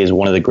legacy as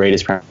one of the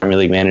greatest Premier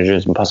League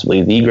managers and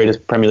possibly the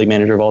greatest Premier League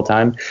manager of all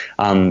time,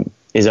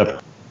 is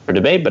up for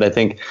debate. But I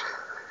think,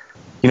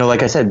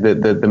 like I said,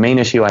 the main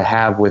issue I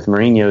have with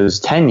Mourinho's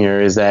tenure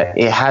is that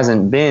it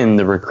hasn't been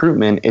the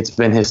recruitment, it's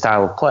been his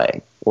style of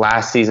play.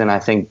 Last season, I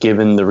think,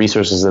 given the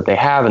resources that they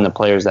have and the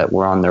players that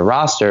were on their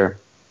roster,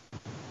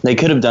 they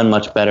could have done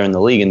much better in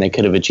the league, and they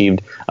could have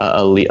achieved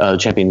a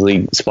Champions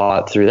League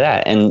spot through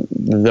that. And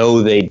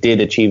though they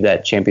did achieve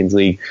that Champions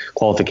League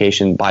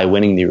qualification by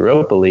winning the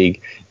Europa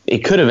League,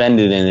 it could have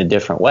ended in a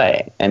different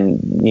way. And,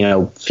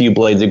 few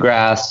blades of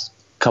grass,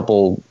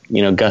 couple,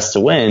 gusts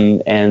of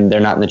wind, and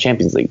they're not in the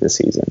Champions League this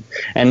season.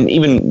 And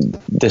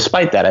even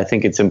despite that, I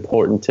think it's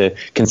important to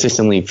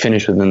consistently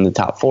finish within the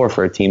top 4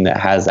 for a team that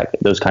has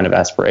those kind of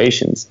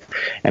aspirations.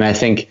 And I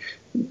think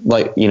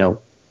like,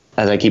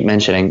 as I keep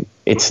mentioning,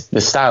 it's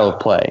the style of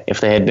play.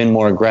 If they had been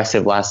more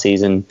aggressive last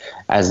season,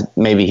 as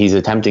maybe he's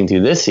attempting to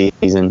this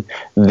season,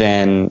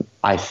 then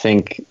I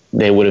think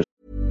they would have.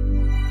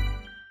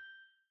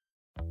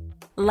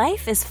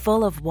 Life is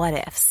full of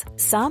what-ifs.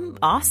 Some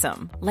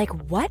awesome, like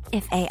what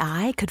if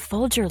AI could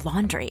fold your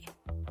laundry?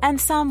 And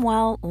some,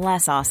 well,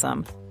 less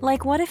awesome,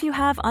 like what if you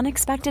have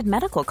unexpected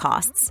medical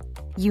costs?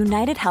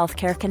 United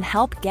Healthcare can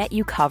help get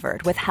you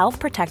covered with Health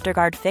Protector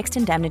Guard fixed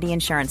indemnity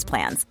insurance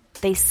plans.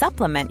 They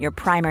supplement your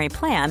primary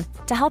plan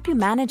to help you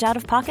manage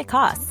out-of-pocket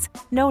costs.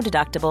 No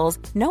deductibles,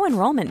 no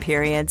enrollment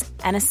periods,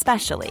 and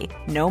especially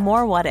no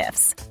more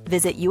what-ifs.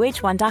 Visit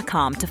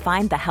uh1.com to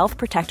find the Health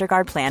Protector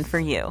Guard plan for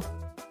you.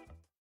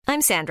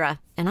 I'm Sandra,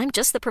 and I'm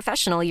just the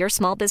professional your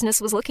small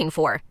business was looking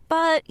for.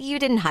 But you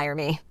didn't hire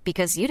me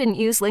because you didn't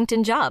use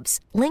LinkedIn Jobs.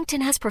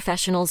 LinkedIn has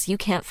professionals you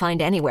can't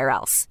find anywhere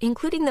else,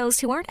 including those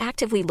who aren't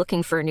actively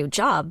looking for a new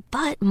job,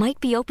 but might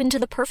be open to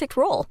the perfect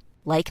role,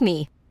 like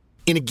me.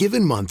 In a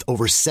given month,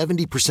 over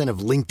 70% of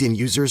LinkedIn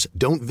users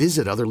don't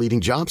visit other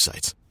leading job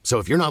sites. So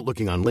if you're not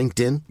looking on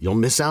LinkedIn, you'll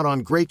miss out on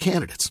great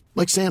candidates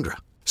like Sandra.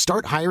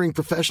 Start hiring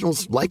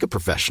professionals like a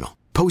professional.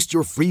 Post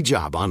your free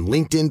job on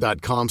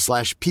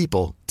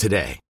linkedin.com/people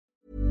today.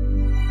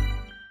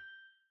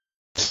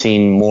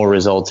 Seen more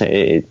results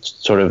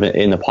sort of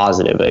in the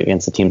positive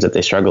against the teams that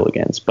they struggle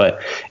against. But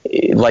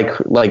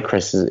like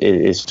Chris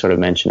is sort of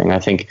mentioning, I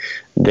think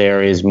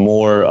there is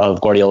more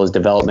of Guardiola's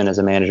development as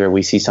a manager.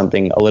 We see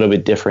something a little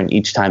bit different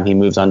each time he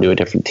moves on to a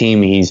different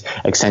team. He's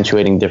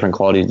accentuating different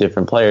qualities,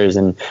 different players.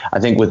 And I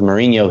think with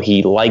Mourinho,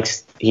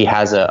 he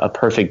has a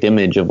perfect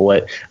image of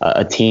what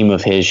a team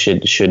of his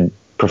should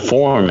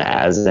perform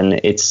as, and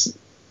it's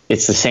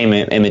the same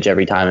image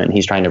every time, and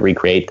he's trying to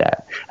recreate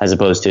that as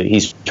opposed to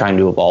he's trying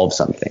to evolve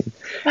something.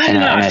 I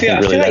don't know. I feel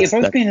like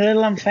you're both being a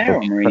little unfair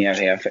on Mourinho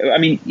here. I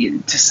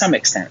mean, to some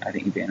extent, I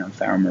think you're being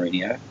unfair on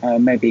Mourinho.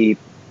 Maybe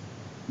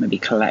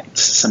collect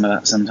some of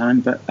that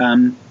sometime, but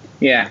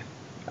yeah.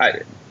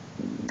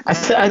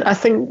 I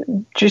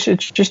think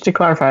just to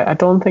clarify, I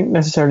don't think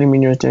necessarily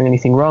Mourinho is doing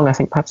anything wrong. I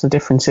think perhaps the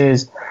difference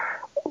is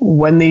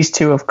when these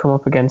two have come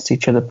up against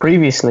each other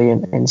previously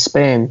in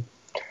Spain,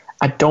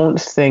 I don't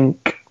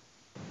think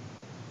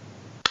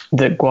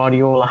that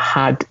Guardiola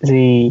had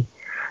the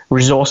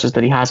resources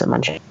that he has at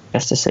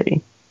Manchester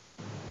City.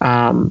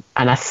 And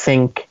I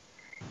think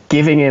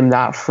giving him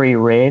that free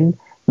rein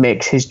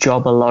makes his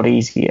job a lot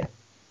easier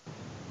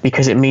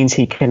because it means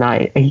he can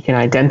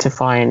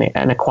identify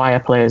and acquire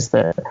players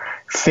that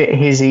fit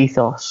his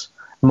ethos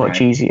much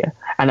easier.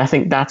 And I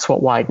think that's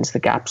what widens the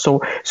gap.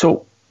 So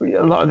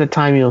a lot of the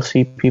time you'll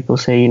see people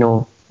say,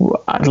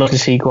 I'd love to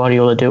see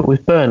Guardiola do it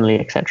with Burnley,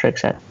 etc.,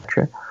 etc.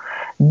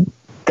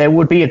 There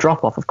would be a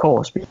drop-off, of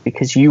course,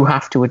 because you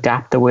have to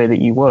adapt the way that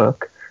you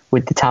work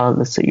with the talent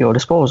that's at your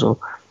disposal.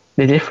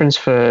 The difference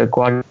for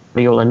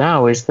Guardiola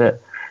now is that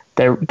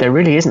there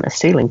really isn't a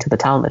ceiling to the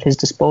talent at his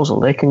disposal.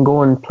 They can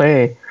go and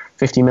play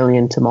 50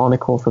 million to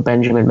Monaco for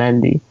Benjamin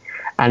Mendy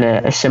and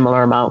a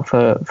similar amount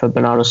for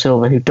Bernardo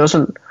Silva, who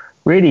doesn't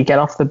really get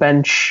off the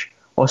bench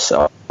or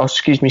start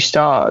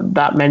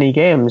that many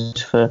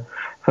games for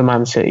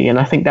Man City. And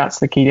I think that's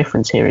the key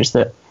difference here, is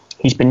that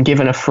he's been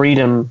given a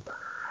freedom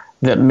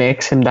that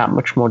makes him that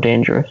much more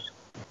dangerous.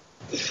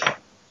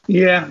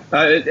 Yeah,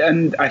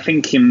 and I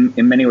think in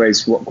many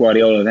ways what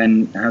Guardiola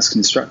then has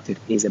constructed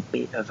is a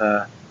bit of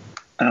a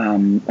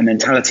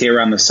mentality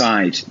around the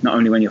side, not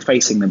only when you're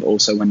facing them, but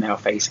also when they are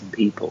facing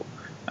people,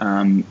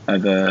 of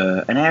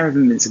an air of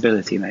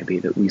invincibility maybe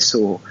that we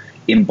saw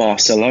in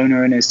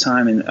Barcelona in his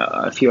time and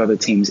a few other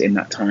teams in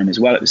that time as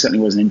well. It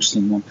certainly was an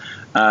interesting one.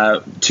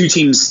 Two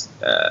teams,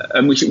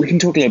 and we can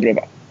talk a little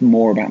bit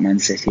more about Man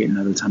City at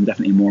another time,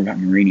 definitely more about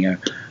Mourinho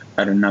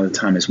at another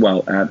time as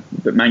well.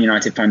 But Man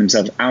United found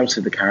themselves out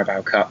of the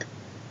Carabao Cup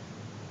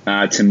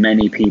to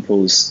many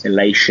people's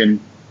elation.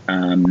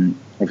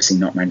 Obviously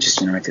not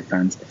Manchester United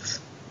fans.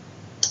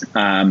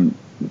 I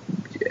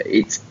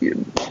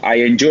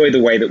enjoy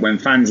the way that when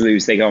fans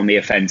lose, they go on the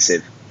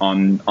offensive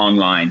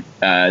online.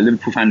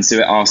 Liverpool fans do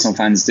it, Arsenal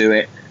fans do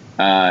it,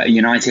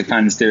 United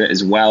fans do it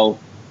as well.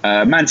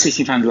 Man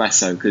City fans less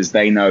so, because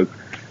they know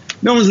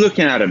no one's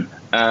looking at them.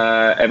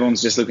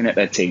 Everyone's just looking at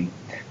their team.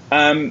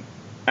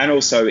 And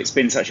also, it's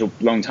been such a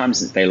long time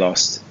since they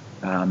lost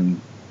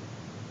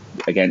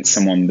against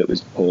someone that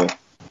was poor.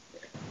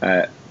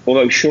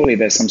 Although surely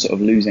there's some sort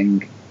of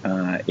losing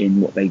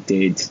in what they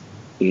did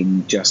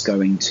in just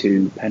going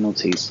to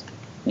penalties.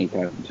 There you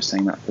go. I'm just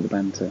saying that for the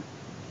banter.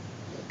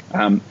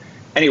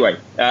 Anyway,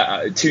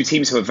 two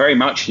teams who are very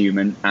much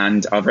human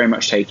and are very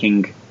much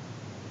taking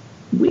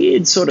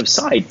weird sort of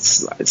side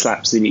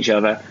slaps at each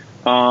other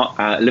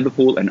are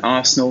Liverpool and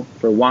Arsenal.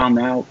 For a while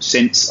now,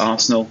 since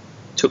Arsenal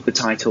took the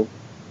title,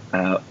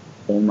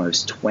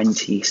 almost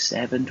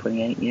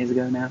 28 years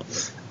ago now,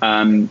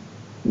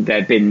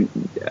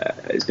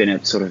 it's been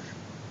a sort of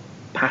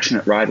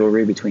passionate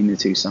rivalry between the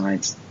two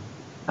sides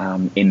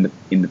in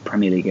the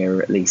Premier League era,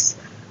 at least.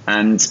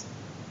 And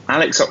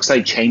Alex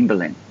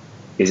Oxlade-Chamberlain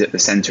is at the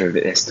centre of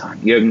it this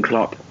time. Jurgen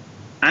Klopp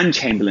and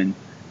Chamberlain,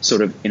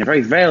 sort of in a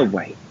very veiled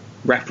way,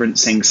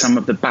 referencing some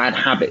of the bad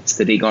habits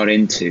that he got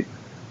into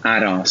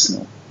at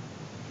Arsenal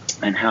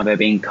and how they're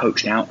being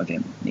coached out of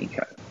him,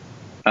 Nico.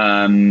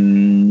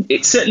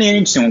 It's certainly an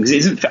interesting one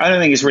because I don't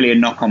think it's really a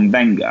knock on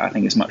Wenger. I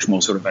think it's much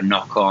more sort of a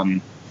knock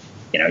on,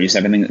 just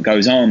everything that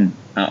goes on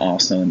at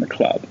Arsenal and the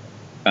club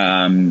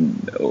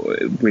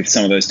with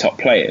some of those top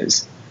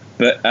players.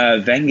 But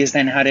Wenger's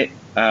then had it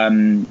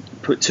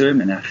put to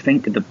him, and I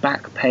think the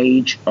back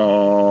page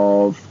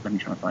of the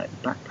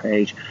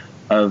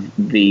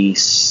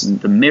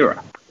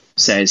Mirror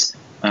says,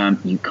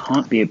 you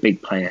can't be a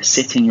big player,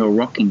 sit in your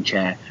rocking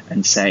chair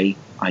and say,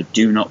 I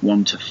do not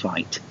want to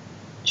fight.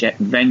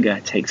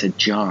 Wenger takes a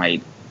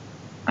jibe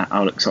at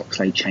Alex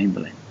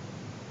Oxlade-Chamberlain.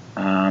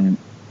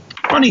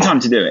 Funny time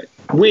to do it.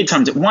 Weird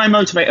time to... Why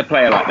motivate a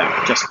player like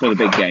that just for the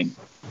big game?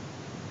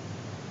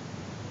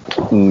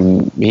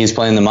 He's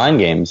playing the mind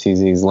games.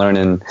 He's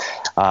learning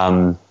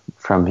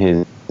from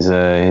his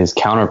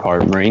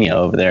counterpart Mourinho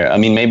over there. I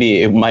mean,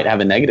 maybe it might have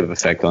a negative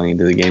effect going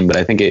into the game, but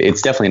I think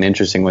it's definitely an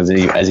interesting one.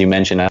 As you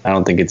mentioned, I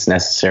don't think it's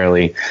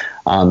necessarily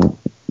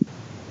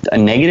a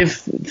negative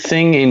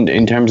thing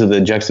in terms of the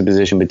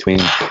juxtaposition between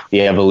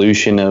the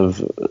evolution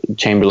of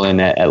Chamberlain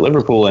at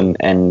Liverpool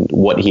and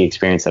what he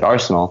experienced at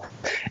Arsenal.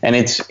 And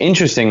it's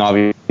interesting,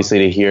 obviously,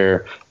 to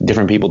hear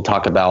different people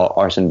talk about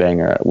Arsene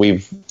Wenger.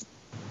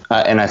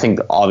 And I think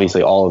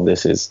obviously all of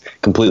this is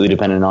completely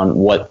dependent on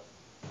what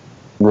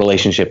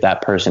relationship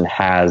that person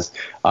has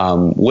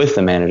with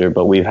the manager.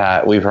 But we've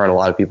heard a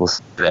lot of people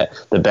say that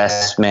the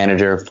best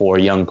manager for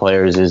young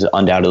players is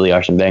undoubtedly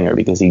Arsene Wenger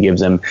because he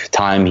gives them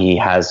time. He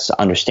has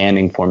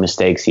understanding for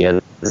mistakes. He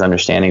has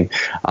understanding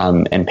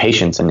and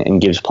patience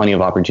and gives plenty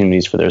of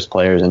opportunities for those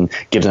players and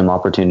gives them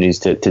opportunities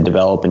to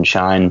develop and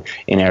shine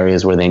in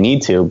areas where they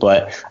need to.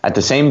 But at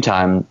the same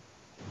time,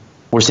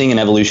 we're seeing an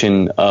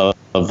evolution of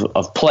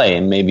play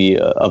and maybe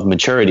of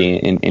maturity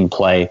in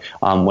play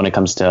when it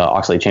comes to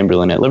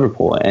Oxlade-Chamberlain at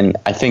Liverpool. And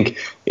I think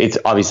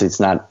it's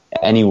not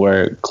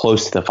anywhere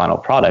close to the final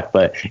product,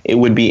 but it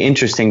would be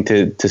interesting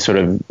to sort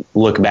of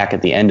look back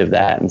at the end of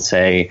that and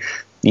say,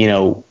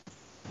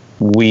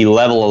 we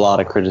level a lot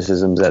of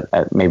criticisms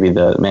at maybe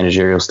the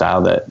managerial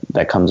style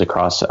that comes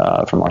across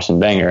from Arsene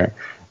Wenger.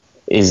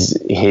 Is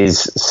his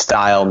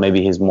style,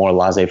 maybe his more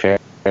laissez-faire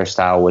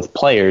style with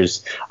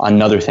players,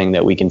 another thing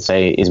that we can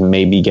say is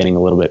maybe getting a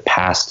little bit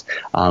past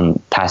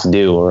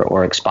due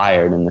or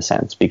expired in the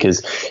sense,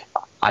 because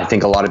I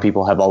think a lot of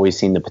people have always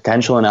seen the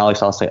potential in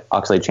Alex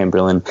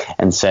Oxlade-Chamberlain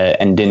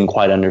and didn't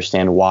quite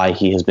understand why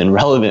he has been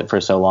relevant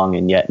for so long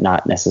and yet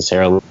not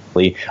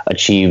necessarily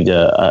achieved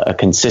a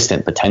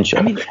consistent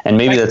potential. And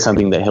maybe that's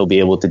something that he'll be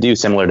able to do,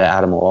 similar to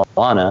Adam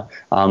Lallana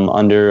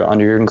under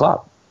Jurgen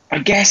Klopp. I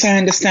guess I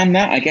understand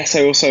that. I guess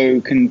I also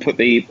can put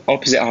the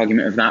opposite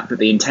argument of that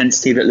the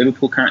intensity that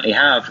Liverpool currently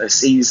have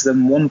sees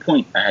them 1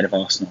 point ahead of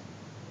Arsenal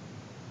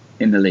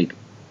in the league.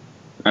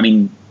 I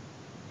mean,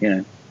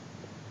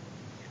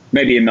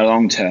 maybe in the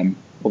long term,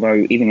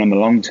 although even in the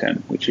long term,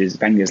 which is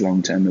Wenger's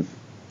long term of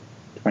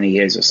 20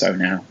 years or so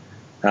now,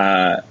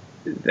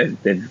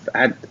 they've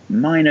had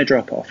minor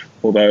drop-off,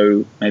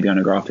 although maybe on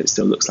a graph it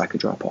still looks like a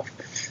drop-off.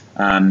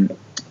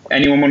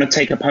 Anyone want to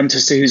take a punt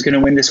as to who's going to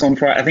win this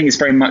one? I think it's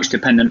very much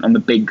dependent on the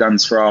big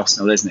guns for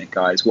Arsenal, isn't it,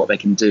 guys? What they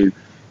can do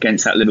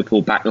against that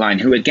Liverpool back line,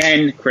 who,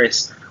 again,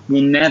 Chris,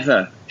 will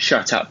never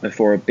shut up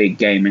before a big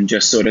game and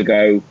just sort of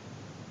go,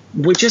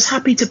 we're just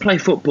happy to play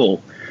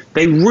football.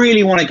 They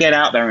really want to get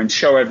out there and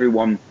show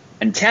everyone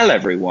and tell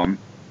everyone,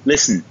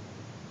 listen,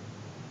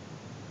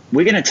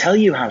 we're going to tell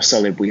you how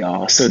solid we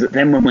are so that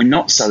then when we're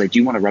not solid,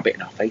 you want to rub it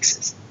in our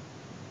faces.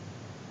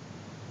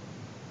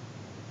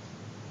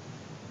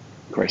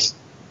 Chris?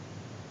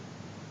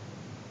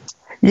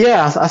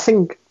 Yeah, I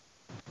think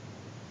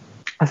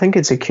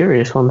it's a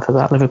curious one for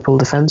that Liverpool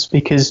defence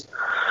because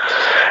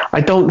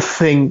I don't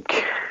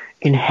think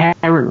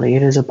inherently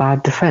it is a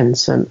bad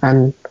defence,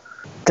 and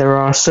there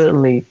are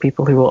certainly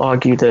people who will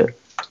argue that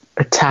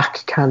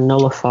attack can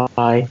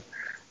nullify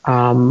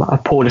a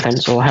poor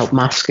defence or help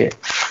mask it.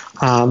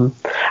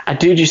 I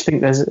do just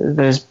think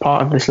there's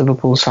part of this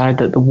Liverpool side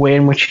that the way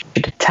in which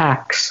it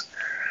attacks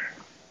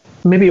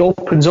maybe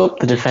opens up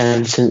the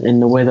defence in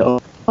the way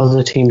that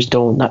other teams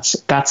don't.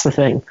 That's the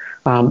thing.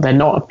 They're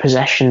not a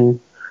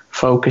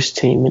possession-focused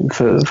team, and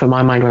for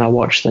my mind when I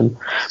watch them,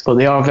 but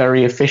they are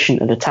very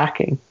efficient at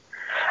attacking.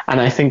 And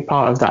I think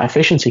part of that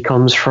efficiency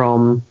comes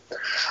from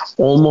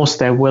almost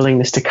their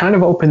willingness to kind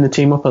of open the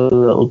team up a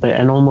little bit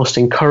and almost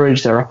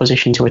encourage their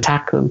opposition to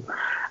attack them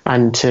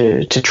and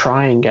to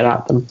try and get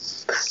at them.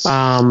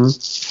 And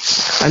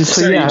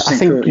so, yeah, I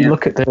think you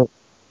look at the...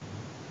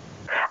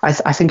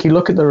 I think you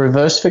look at the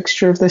reverse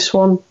fixture of this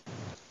one,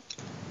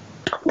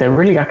 there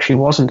really actually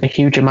wasn't a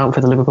huge amount for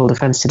the Liverpool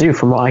defence to do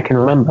from what I can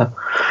remember.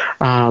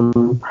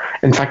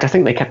 In fact, I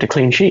think they kept a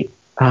clean sheet.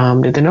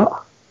 Did they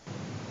not?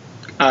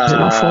 Is it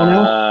not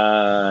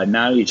 4-0?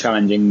 Now you're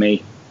challenging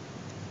me.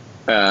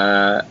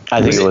 I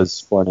think it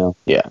was 4-0.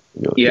 Yeah.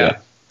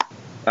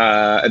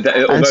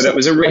 Although that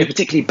was a really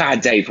particularly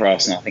bad day for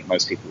Arsenal, I think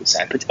most people would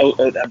say. But a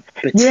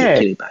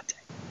particularly bad day.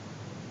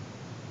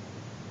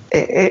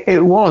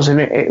 It was,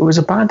 and it was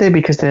a bad day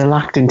because they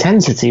lacked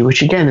intensity,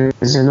 which again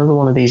is another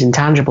one of these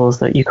intangibles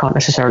that you can't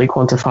necessarily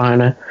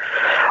quantify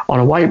on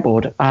a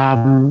whiteboard.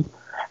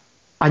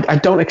 I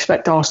don't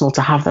expect Arsenal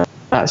to have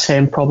that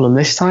same problem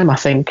this time. I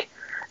think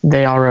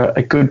they are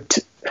a good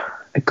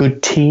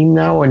team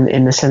now, and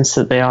in the sense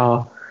that they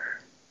are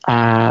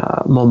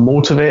more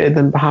motivated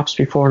than perhaps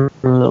before,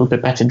 and a little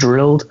bit better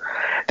drilled.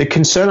 The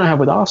concern I have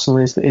with Arsenal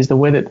is the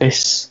way that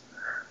this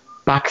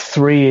back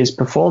three is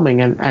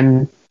performing,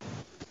 and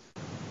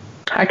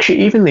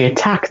actually even the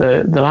attack,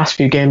 the last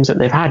few games that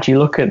they've had, you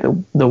look at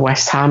the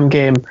West Ham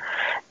game,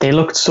 they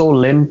looked so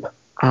limp.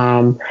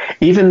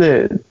 Even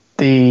the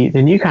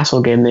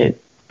Newcastle game,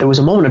 there was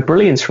a moment of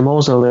brilliance from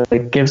Ozil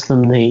that gives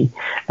them the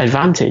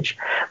advantage.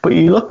 But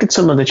you looked at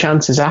some of the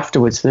chances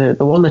afterwards. The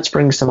one that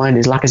springs to mind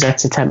is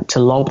Lacazette's attempt to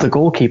lob the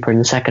goalkeeper in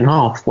the second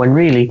half, when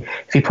really,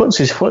 if he puts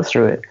his foot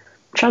through it,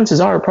 chances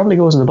are it probably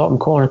goes in the bottom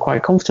corner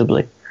quite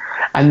comfortably.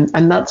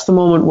 And that's the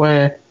moment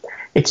where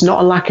it's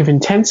not a lack of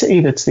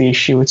intensity that's the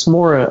issue. It's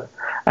more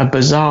a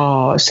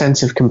bizarre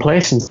sense of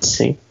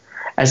complacency,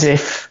 as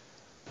if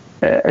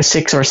a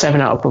 6 or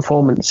 7 out of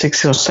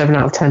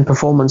 10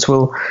 performance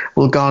will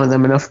garner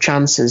them enough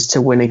chances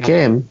to win a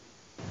game.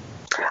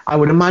 I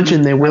would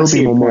imagine they will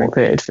be more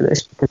motivated for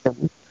this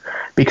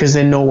because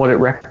they know what it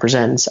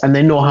represents, and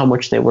they know how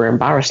much they were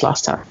embarrassed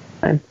last time.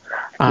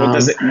 But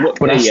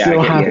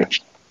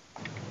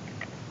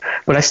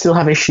I still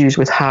have issues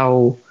with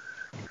how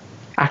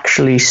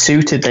actually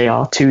suited they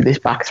are to this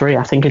back three.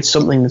 I think it's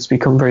something that's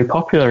become very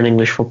popular in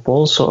English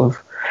football sort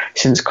of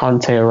since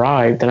Conte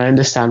arrived, and I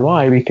understand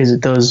why, because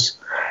it does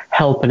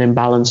help an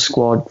imbalanced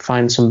squad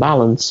find some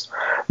balance.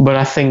 But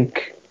I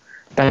think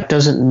that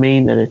doesn't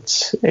mean that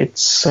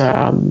it's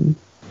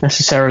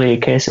necessarily a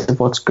case of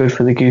what's good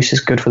for the goose is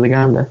good for the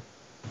gander.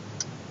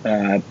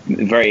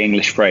 Very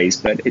English phrase,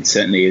 but it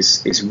certainly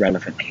is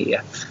relevant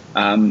here.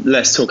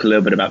 Let's talk a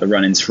little bit about the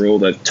run-ins for all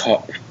the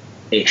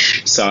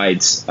top-ish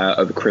sides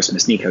over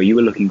Christmas. Nico, you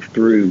were looking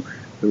through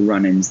the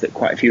run-ins that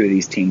quite a few of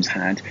these teams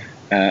had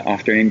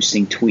after an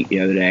interesting tweet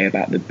the other day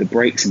about the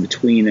breaks in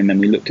between, and then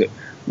we looked at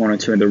one or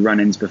two of the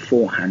run-ins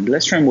beforehand.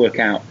 Let's try and work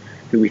out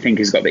who we think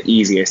has got the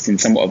easiest in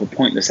somewhat of a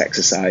pointless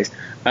exercise.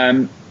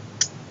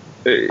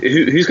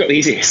 Who's got the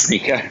easiest,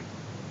 Nico?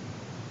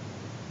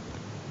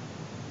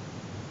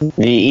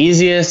 The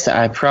easiest,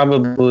 I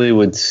probably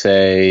would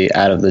say,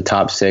 out of the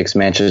top six,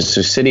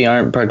 Manchester City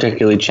aren't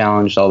particularly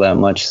challenged all that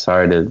much.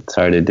 Sorry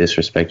to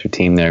disrespect your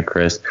team there,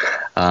 Chris.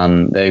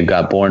 They've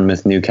got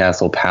Bournemouth,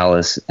 Newcastle,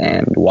 Palace,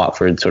 and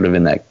Watford sort of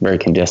in that very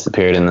congested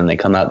period, and then they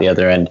come out the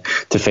other end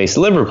to face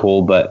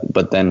Liverpool.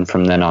 But then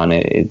from then on,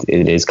 it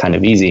is kind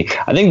of easy.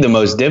 I think the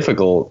most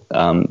difficult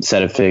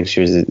set of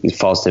fixtures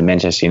falls to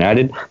Manchester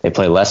United. They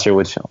play Leicester,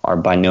 which are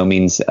by no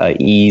means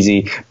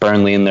easy.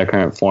 Burnley in their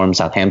current form.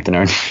 Southampton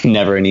are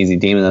never an easy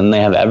team, and then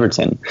they have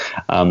Everton,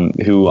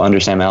 who under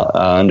Sam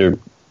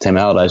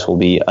Allardyce will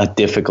be a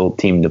difficult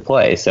team to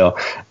play. So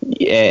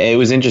it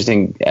was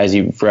interesting, as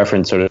you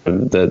referenced sort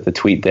of the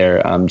tweet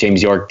there.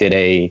 James York did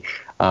a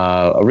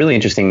really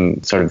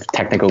interesting sort of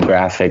technical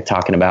graphic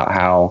talking about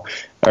how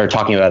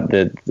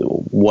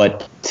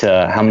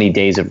many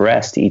days of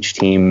rest each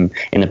team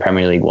in the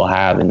Premier League will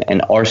have,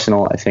 and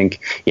Arsenal, I think,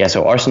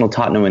 so Arsenal,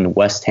 Tottenham, and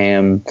West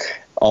Ham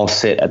all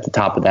sit at the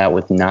top of that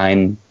with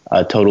 9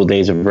 total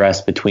days of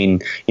rest between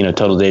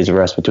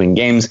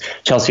games.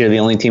 Chelsea are the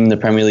only team in the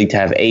Premier League to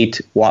have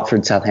 8.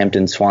 Watford,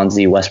 Southampton,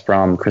 Swansea, West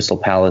Brom, Crystal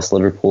Palace,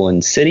 Liverpool,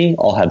 and City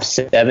all have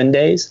 7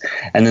 days,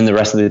 and then the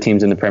rest of the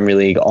teams in the Premier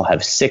League all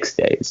have 6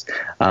 days.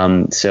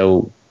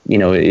 So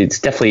it's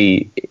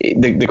definitely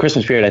the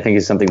Christmas period. I think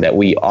is something that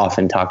we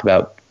often talk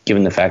about,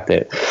 given the fact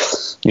that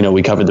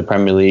we covered the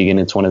Premier League, and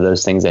it's one of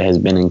those things that has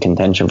been in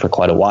contention for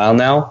quite a while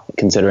now.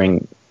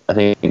 Considering I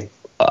think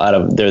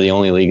they're the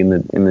only league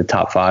in the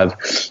top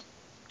 5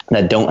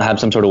 that don't have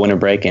some sort of winter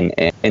break, and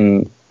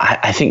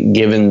I think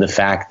given the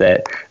fact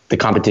that the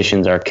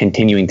competitions are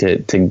continuing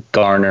to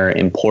garner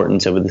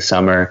importance over the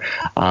summer,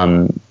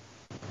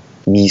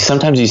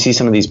 sometimes you see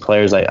some of these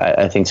players.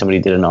 I think somebody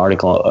did an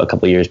article a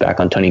couple of years back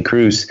on Toni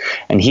Kroos,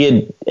 and he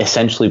had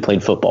essentially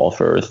played football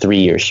for 3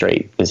 years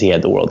straight because he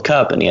had the World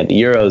Cup and he had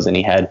the Euros and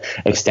he had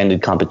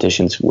extended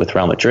competitions with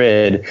Real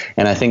Madrid.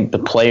 And I think the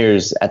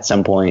players at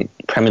some point,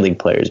 Premier League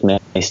players, may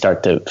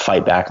start to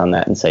fight back on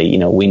that and say,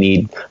 we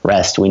need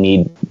rest, we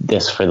need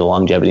this for the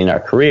longevity in our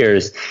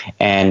careers.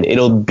 And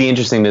it'll be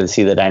interesting to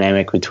see the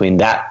dynamic between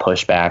that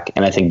pushback.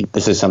 And I think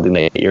this is something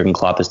that Jurgen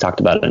Klopp has talked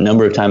about a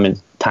number of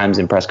times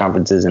in press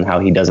conferences, and how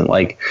he doesn't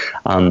like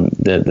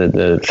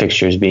the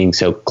fixtures being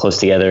so close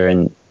together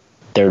and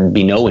there'd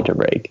be no winter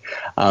break.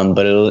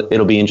 But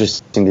it'll be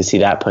interesting to see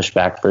that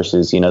pushback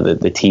versus the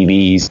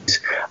TVs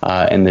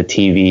and the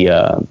TV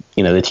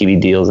the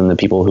TV deals and the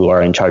people who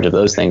are in charge of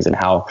those things, and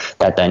how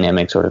that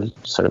dynamic sort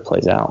of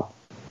plays out.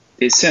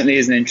 It certainly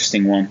is an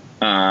interesting one.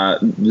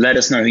 Let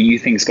us know who you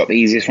think's got the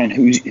easiest one.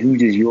 Who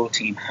does your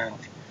team have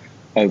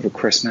over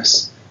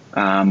Christmas?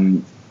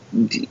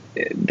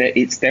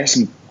 There's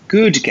some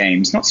good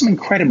games, not some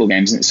incredible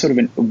games, and it's sort of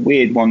a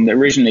weird one. That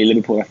originally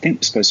Liverpool, I think,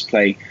 was supposed to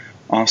play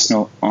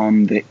Arsenal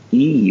on the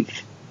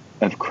eve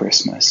of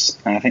Christmas,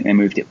 and I think they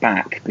moved it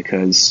back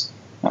because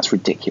that's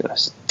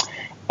ridiculous.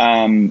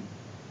 And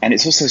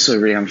it's also sort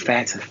of really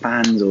unfair to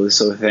fans, or this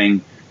sort of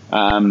thing.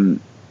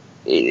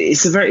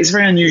 It's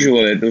very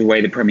unusual the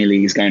way the Premier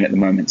League is going at the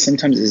moment.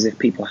 Sometimes it's as if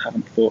people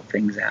haven't thought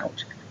things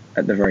out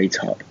at the very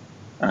top.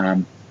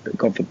 But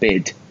God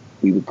forbid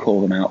we would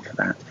call them out for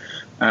that.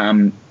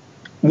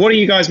 What are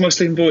you guys most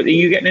looking forward to? Are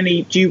you getting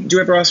any? Do you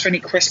ever ask for any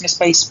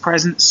Christmas-based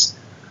presents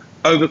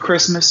over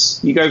Christmas?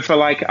 You go for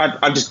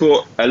I've just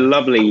bought a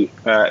lovely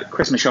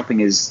Christmas shopping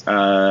is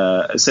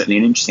certainly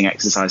an interesting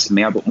exercise for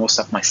me. I bought more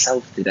stuff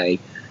myself today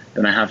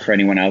than I have for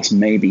anyone else.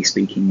 Maybe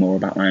speaking more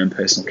about my own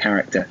personal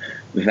character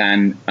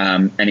than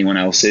anyone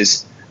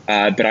else's.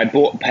 But I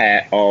bought a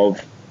pair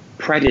of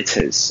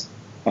Predators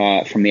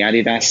from the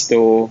Adidas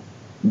store.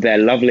 They're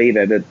lovely.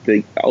 They're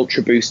the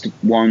Ultra Boost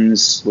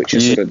ones, which are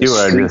sort of the You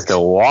are just a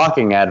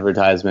walking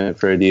advertisement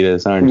for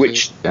Adidas, aren't you?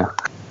 Which,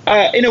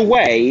 in a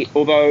way,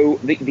 although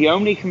the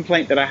only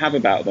complaint that I have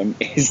about them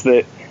is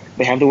that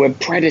they have the word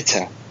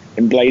Predator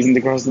emblazoned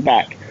across the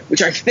back,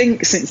 which I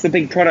think since the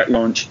big product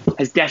launch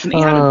has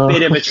definitely had a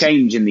bit of a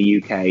change in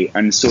the UK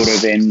and sort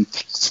of in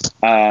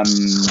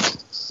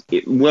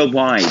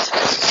worldwide.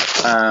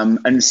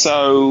 And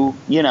so,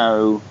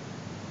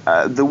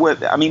 the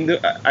word,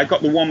 I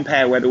got the one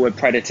pair where the word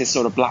Predator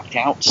sort of blacked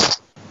out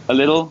a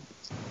little.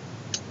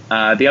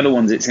 The other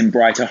ones, it's in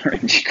bright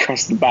orange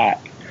across the back.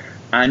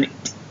 And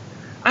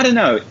I don't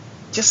know, it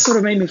just sort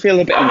of made me feel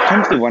a bit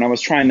uncomfortable when I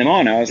was trying them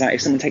on. I was like,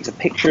 if someone takes a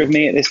picture of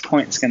me at this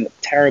point, it's going to look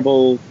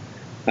terrible.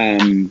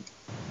 Either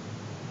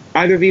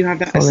of you have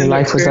that? Only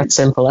life was that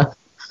simple,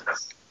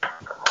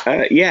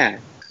 yeah,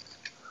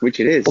 which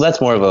it is. Well,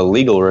 that's more of a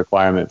legal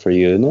requirement for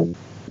you, isn't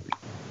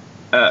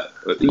it?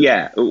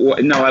 Yeah.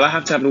 No, I'll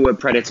have to have the word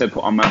Predator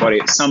put on my body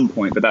at some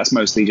point, but that's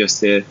mostly just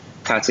the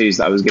tattoos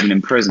that I was given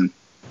in prison.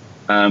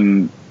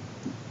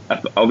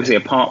 Obviously,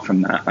 apart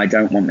from that, I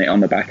don't want it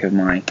on the back of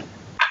my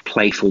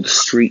playful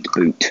street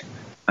boot,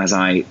 as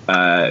I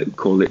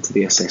called it to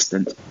the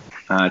assistant,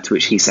 to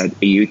which he said,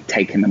 are you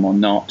taking them or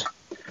not?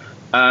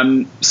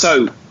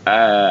 So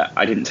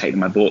I didn't take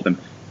them, I bought them.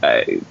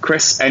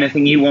 Chris,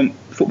 anything you want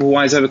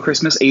football-wise over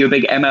Christmas? Are you a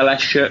big MLS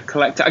shirt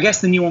collector? I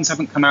guess the new ones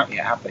haven't come out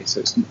yet, have they?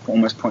 So it's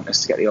almost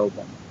pointless to get the old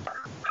one.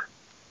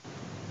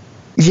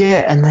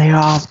 Yeah, and they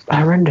are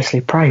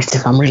horrendously priced,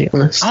 if I'm really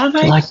honest. Are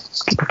they? Like,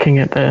 looking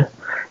at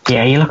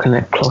you're looking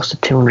at close to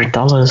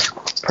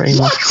 $200 pretty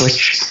much,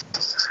 which,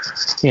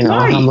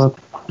 Right. I'm not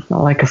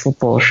like a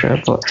football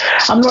shirt, but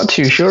I'm not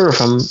too sure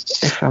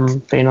if I'm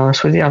being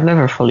honest with you. I've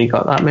never fully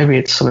got that. Maybe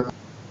it's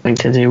something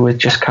to do with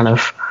just kind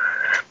of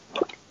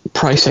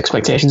price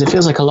expectations. It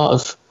feels like a lot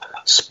of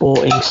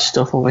sporting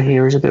stuff over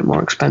here is a bit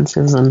more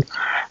expensive than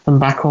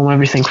back home.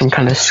 Everything from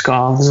kind of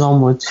scarves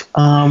onwards.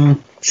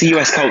 It's a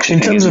US culture in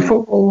thing, terms of isn't it?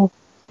 football.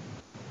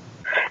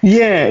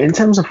 Yeah, in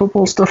terms of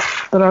football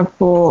stuff that I've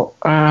bought,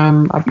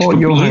 I bought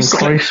Johan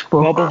Cruyff's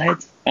book.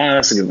 Bobblehead? Oh,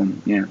 that's a good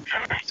one. Yeah.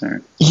 Sorry.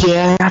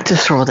 Yeah, I had to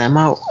throw them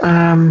out.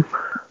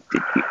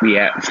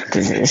 Yeah. I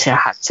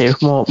had to.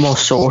 More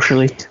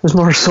socially. It was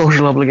more a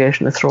social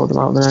obligation to throw them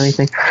out than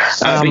anything.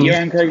 But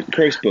Johan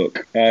Cruyff's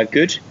book,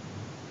 good?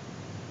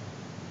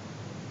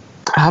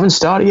 I haven't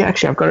started yet,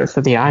 actually. I've got it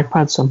for the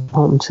iPad, so I'm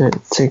hoping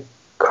to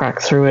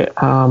crack through it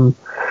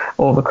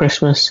over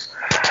Christmas.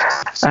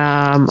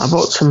 I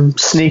bought some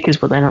sneakers,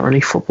 but they're not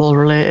really football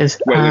related.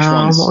 Wait, which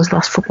ones? What was the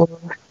last football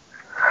related?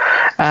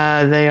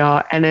 They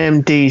are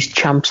NMD's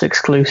Champs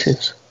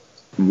exclusives.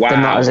 Wow.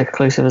 They're not as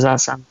exclusive as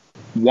that, Sam.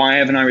 Why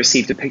haven't I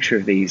received a picture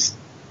of these?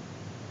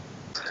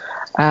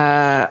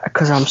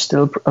 Because I'm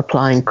still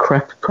applying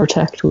Crep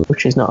Protect,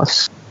 which is not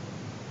a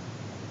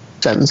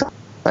sentence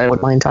I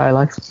would my entire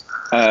life.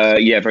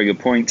 Yeah, very good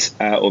point.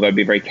 Although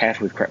be very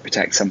careful with Crep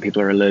Protect. Some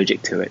people are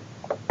allergic to it.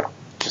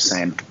 Just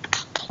saying.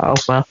 Oh,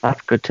 well,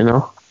 that's good to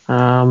know.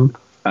 I've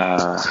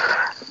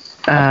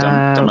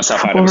done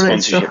myself out of a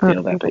sponsorship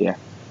deal there, but yeah.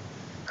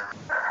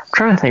 I'm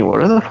trying to think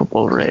what other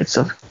football related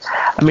stuff.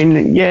 I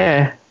mean,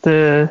 yeah,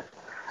 the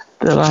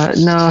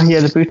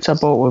boots I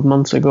bought were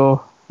months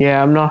ago.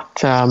 Yeah, I'm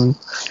not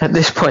at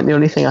this point. The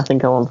only thing I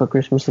think I want for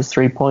Christmas is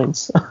 3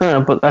 points,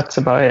 but that's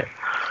about it.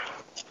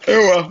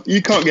 Oh well,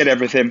 you can't get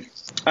everything.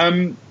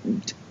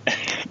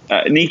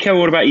 Nico,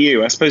 what about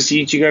you? I suppose do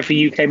you go for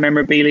UK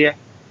memorabilia?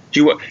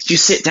 Do you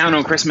sit down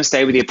on Christmas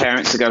Day with your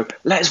parents and go,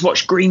 let's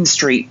watch Green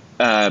Street,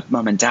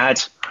 Mum and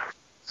Dad?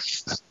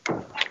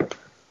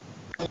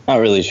 Not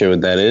really sure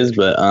what that is,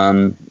 but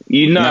if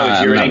you're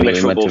an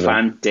English really football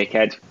fan,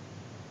 dickhead.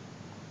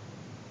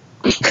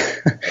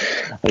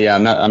 Yeah,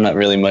 I'm not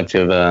really much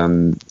of a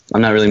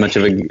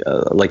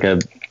like a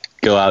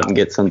go out and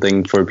get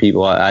something for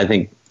people. I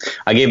think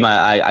I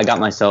got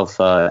myself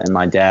and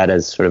my dad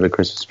as sort of a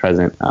Christmas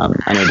present.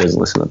 I know he doesn't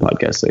listen to the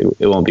podcast, so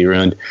it won't be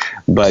ruined.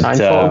 But signed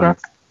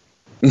photograph?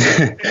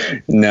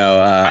 No,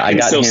 I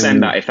got still him,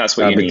 send that if that's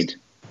what you need.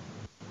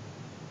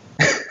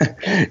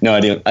 No,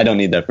 I don't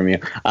need that from you.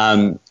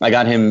 I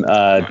got him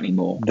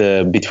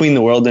the Between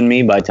the World and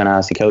Me by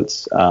Ta-Nehisi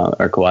Coates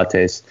or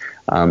Coates.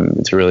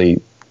 It's a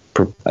really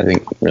I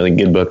think, really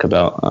good book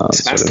about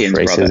sort of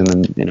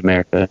racism in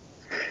America.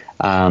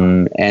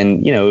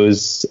 And, you know, it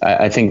was,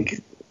 I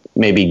think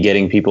maybe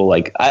getting people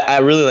like, I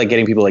really like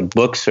getting people like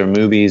books or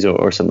movies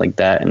or something like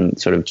that, and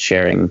sort of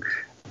sharing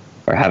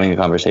or having a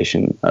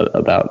conversation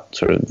about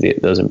sort of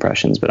those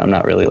impressions. But I'm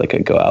not really like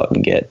a go out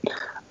and get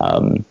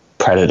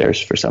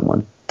Predators for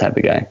someone type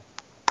of guy.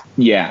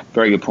 Yeah,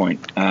 very good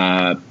point.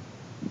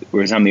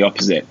 Whereas I'm the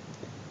opposite.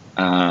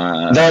 Though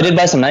I did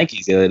buy some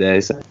Nikes the other day.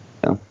 So.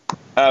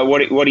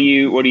 What are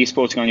you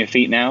sporting on your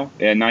feet now,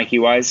 Nike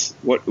wise?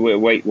 What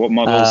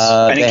models?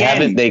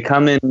 And they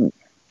come in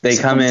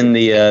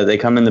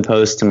the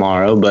post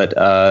tomorrow, but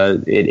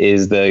it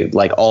is the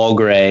like all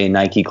gray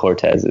Nike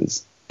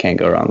Cortezes. Can't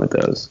go wrong with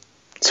those.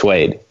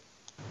 Suede.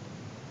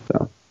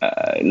 So.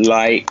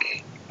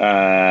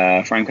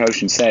 Frank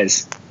Ocean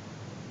says,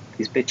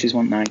 these bitches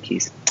want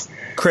Nikes.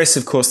 Chris,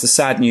 of course, the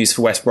sad news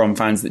for West Brom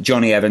fans that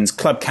Johnny Evans,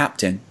 club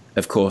captain,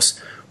 of course,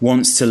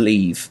 wants to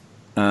leave.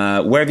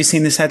 Where have you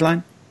seen this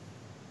headline?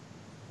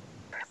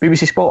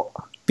 BBC Sport.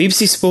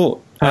 BBC Sport.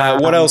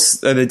 What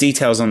else are the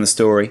details on the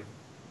story?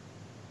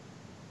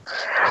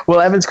 Well,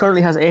 Evans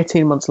currently has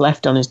 18 months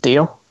left on his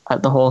deal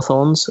at the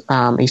Hawthorns.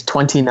 He's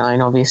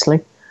 29,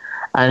 obviously,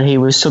 and he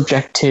was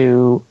subject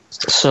to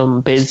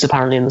some bids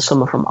apparently in the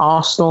summer from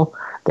Arsenal.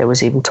 There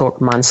was even talk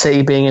of Man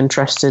City being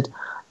interested,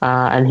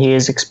 and he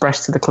has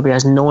expressed to the club he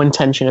has no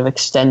intention of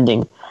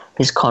extending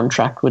his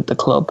contract with the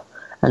club.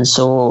 And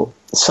so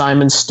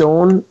Simon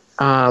Stone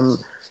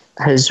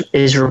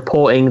is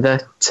reporting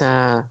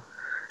that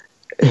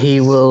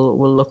he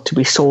will look to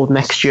be sold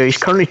next year. He's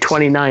currently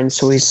 29,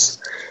 so he's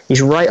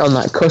right on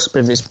that cusp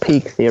of his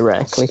peak,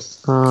 theoretically.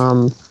 They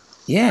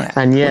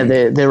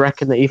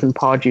reckon that even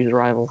Pardew's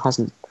arrival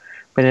hasn't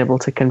been able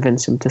to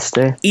convince him to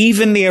stay.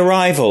 Even the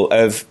arrival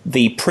of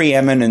the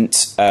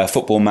preeminent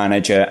football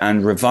manager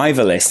and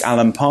revivalist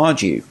Alan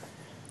Pardew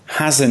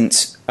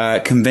hasn't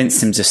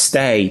convinced him to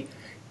stay.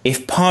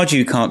 If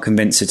Pardew can't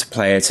convince a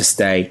player to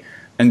stay,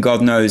 and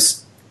God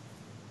knows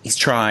he's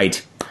tried,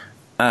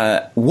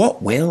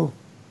 what will?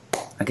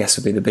 I guess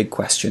would be the big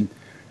question.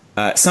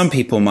 Some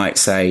people might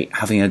say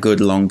having a good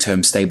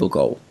long-term stable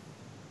goal.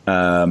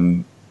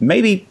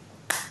 Maybe,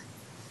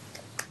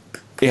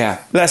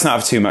 yeah, let's not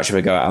have too much of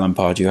a go at Alan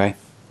Pardew, eh?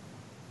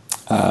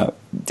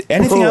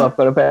 Anything else? I've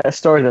got a better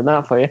story than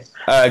that for you.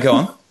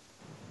 Go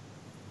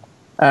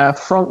on.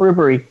 Frank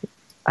Ribery.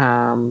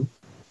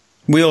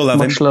 We all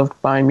love him. Much loved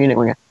Bayern Munich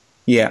winger.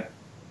 Yeah.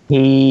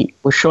 He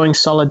was showing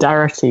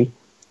solidarity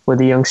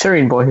with a young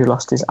Syrian boy who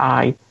lost his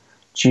eye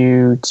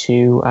due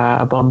to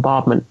a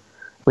bombardment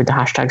with the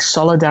hashtag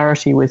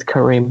solidarity with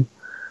Karim.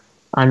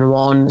 And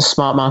one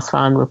smart mouth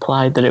fan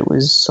replied that it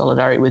was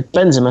solidarity with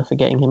Benzema for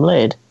getting him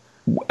laid.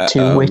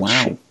 To which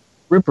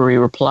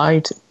Ribery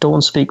replied,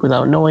 "Don't speak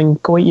without knowing,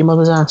 go eat your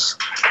mother's ass."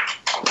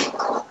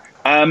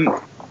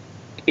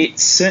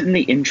 It's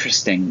certainly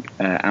interesting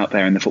out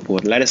there in the football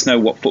world. Let us know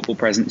what football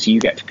presents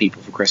you get for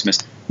people for Christmas.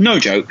 No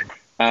joke.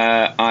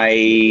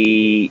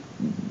 Chris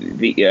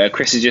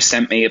has just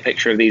sent me a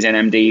picture of these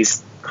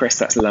NMDs. Chris,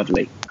 that's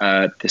lovely.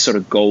 The sort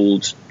of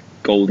goldy,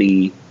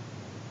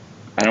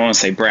 I don't want to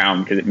say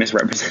brown because it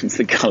misrepresents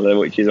the colour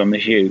which is on the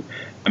shoe.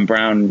 And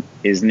brown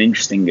is an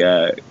interesting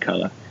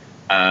colour.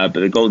 But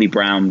the goldy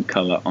brown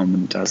colour on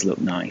them does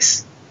look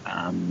nice.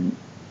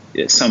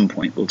 At some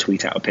point, we'll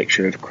tweet out a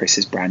picture of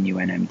Chris's brand new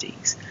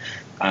NMDs.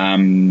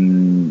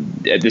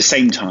 At the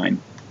same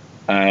time,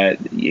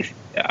 if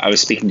I was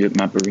speaking to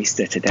my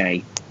barista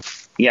today.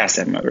 Yeah, I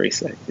said my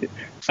barista.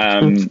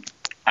 And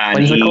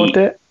when's the code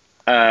date?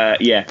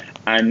 Yeah,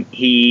 and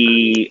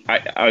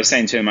I was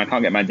saying to him, I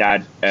can't get my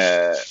dad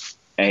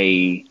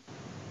an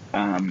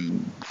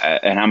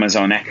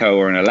Amazon Echo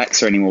or an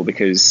Alexa anymore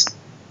because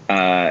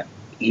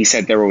he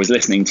said they're always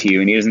listening to you,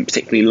 and he doesn't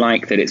particularly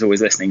like that it's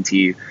always listening to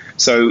you.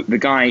 So the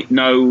guy,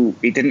 no,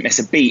 he didn't miss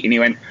a beat, and he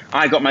went,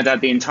 I got my dad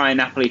the entire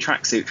Napoli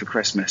tracksuit for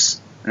Christmas.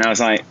 And I was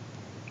like,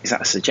 is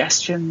that a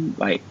suggestion?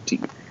 Like,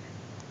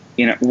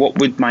 what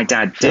would my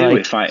dad do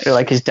if I feel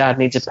like his dad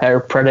needs a pair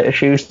of Predator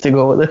shoes to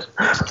go with it?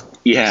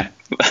 Yeah.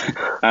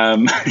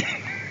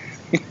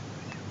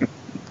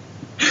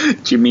 Do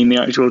you mean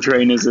the actual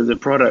trainers as a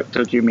product,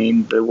 or do you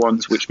mean the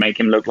ones which make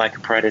him look like a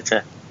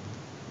predator?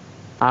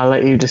 I'll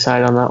let you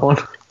decide on that one.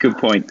 Good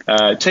point.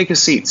 Take a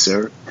seat,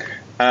 sir.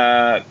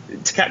 To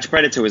Catch a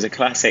Predator was a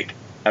classic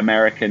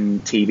American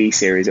TV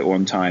series at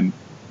one time.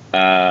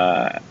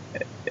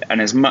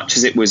 And as much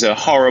as it was a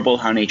horrible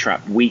honey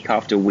trap week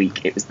after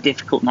week, it was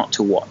difficult not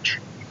to watch.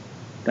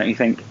 Don't you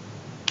think?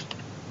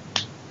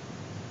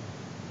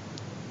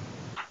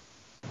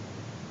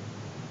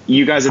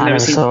 You guys have never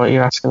seen... So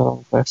you're asking the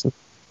wrong person.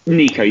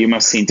 Nico, you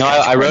must have seen... No,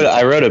 I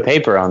wrote a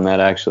paper on that,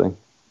 actually.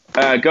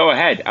 Go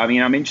ahead. I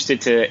mean, I'm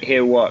interested to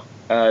hear what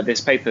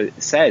this paper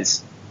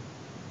says.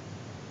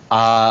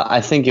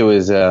 I think it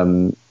was...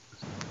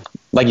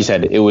 like you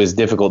said, it was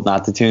difficult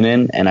not to tune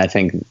in, and I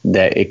think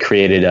that it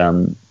created...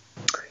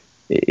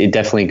 it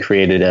definitely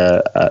created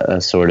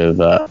a sort of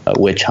a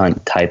witch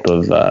hunt type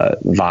of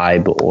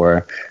vibe,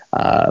 or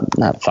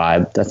not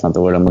vibe. That's not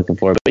the word I'm looking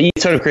for. But he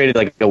sort of created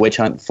like a witch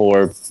hunt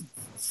for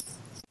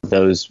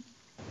those,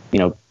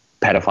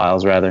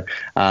 pedophiles rather.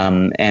 I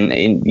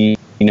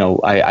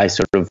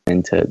sort of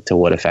into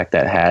what effect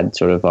that had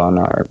sort of on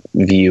our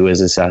view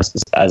as a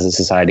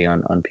society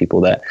on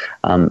people that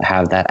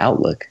have that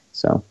outlook.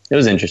 So it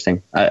was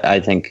interesting. I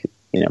think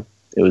it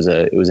was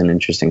an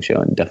interesting show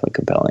and definitely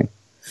compelling.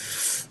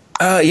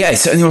 Yeah, it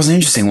certainly was an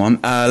interesting one.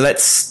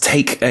 Let's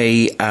take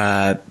a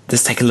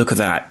look at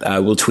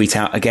that. We'll tweet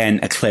out again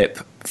a clip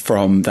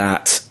from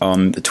that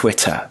on the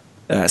Twitter.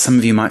 Some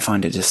of you might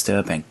find it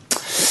disturbing.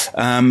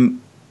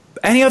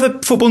 Any other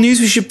football news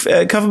we should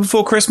cover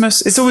before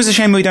Christmas? It's always a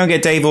shame we don't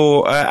get Dave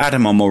or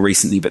Adam on more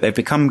recently, but they've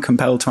become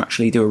compelled to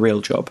actually do a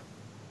real job.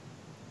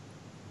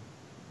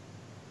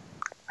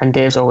 And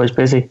Dave's always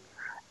busy.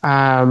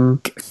 Very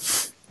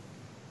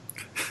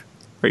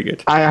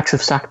good. Ajax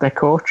have sacked their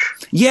coach.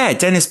 Yeah,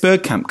 Dennis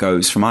Bergkamp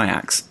goes from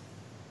Ajax.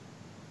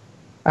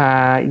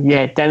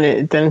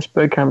 Dennis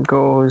Bergkamp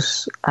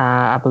goes.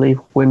 I believe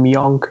Wim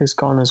Jonk has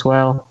gone as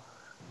well.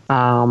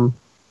 A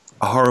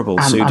horrible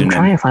pseudonym. I'm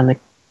trying to find the...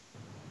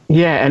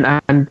 Yeah,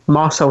 and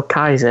Marcel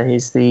Kaiser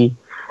is the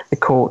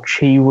coach.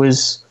 He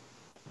was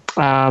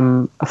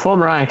a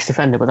former Ajax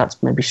defender, but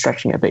that's maybe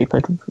stretching it a bit. He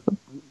played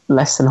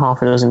less than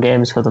half a dozen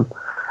games for them.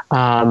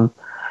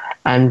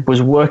 And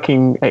was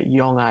working at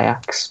young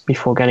Ajax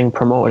before getting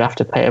promoted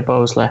after Peter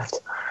Bosz left.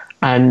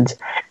 And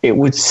it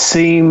would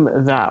seem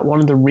that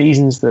one of the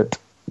reasons that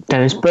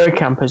Dennis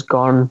Bergkamp has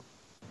gone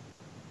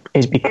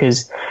is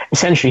because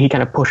essentially he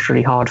kind of pushed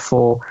really hard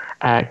for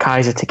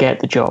Kaiser to get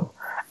the job.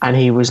 And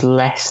he was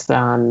less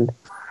than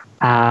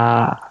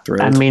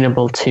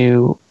amenable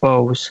to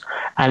Bosz.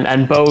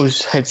 And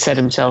Bosz had said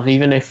himself,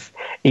 even if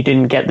he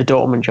didn't get the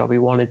Dortmund job, he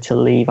wanted to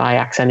leave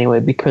Ajax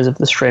anyway because of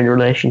the strained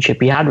relationship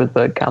he had with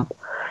Bergkamp.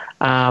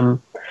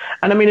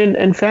 And I mean,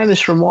 in fairness,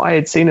 from what I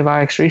had seen of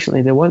Ajax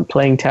recently, they weren't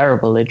playing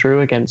terrible. They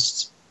drew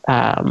against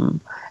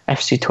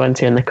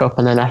FC20 in the Cup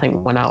and then I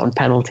think went out on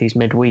penalties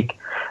midweek.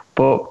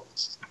 But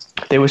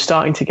they were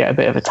starting to get a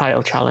bit of a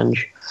title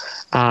challenge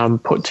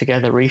put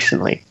together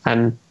recently,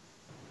 and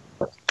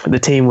the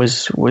team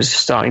was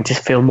starting to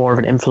feel more of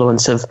an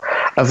influence of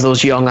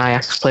those young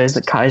Ajax players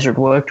that Kaiser had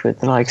worked with,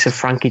 the likes of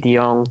Frankie de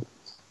Jong,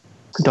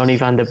 Donny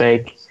van der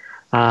Beek,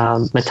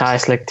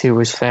 Matthias Ligt, who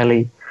was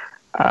fairly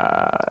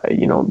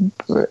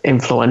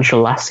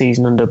influential last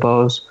season under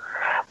Bosz.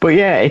 But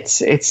yeah,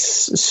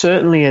 it's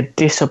certainly a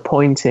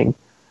disappointing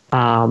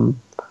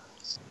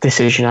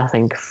decision, I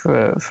think,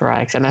 for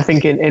Ajax. And I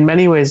think in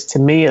many ways, to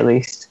me at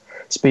least,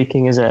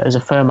 speaking as a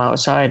firm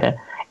outsider,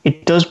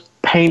 it does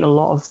paint a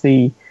lot of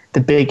the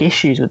big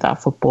issues with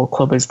that football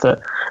club, is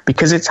that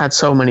because it's had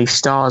so many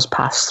stars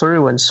pass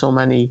through and so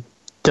many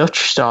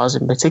Dutch stars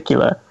in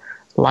particular,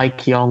 like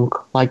Jonk,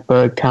 like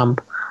Bergkamp,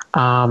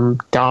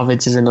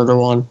 Davids is another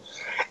one.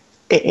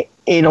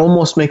 It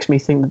almost makes me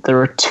think that there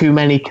are too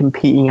many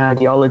competing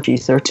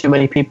ideologies. There are too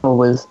many people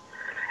with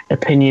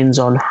opinions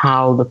on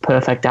how the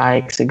perfect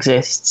Ajax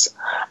exists.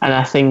 And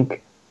I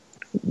think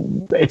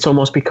it's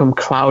almost become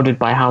clouded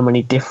by how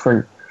many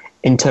different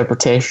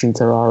interpretations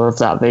there are of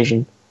that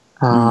vision.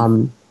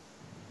 And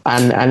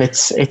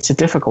it's a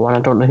difficult one. I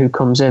don't know who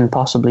comes in.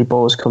 Possibly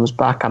Bosz comes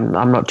back.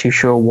 I'm not too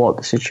sure what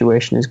the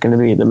situation is going to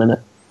be at the minute.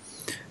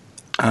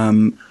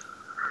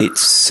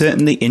 It's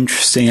certainly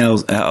interesting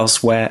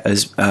elsewhere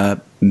as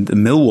the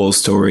Millwall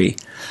story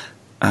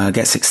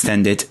gets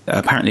extended.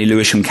 Apparently,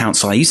 Lewisham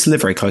Council, I used to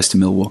live very close to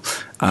Millwall,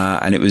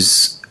 and it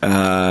was,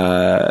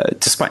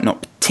 despite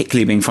not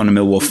particularly being fond of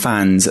Millwall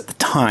fans at the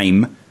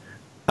time,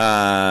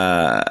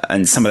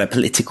 and some of their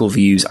political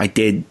views, I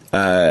did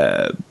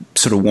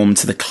sort of warm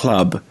to the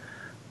club.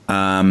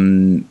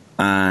 And,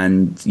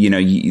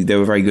 they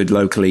were very good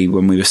locally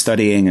when we were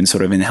studying and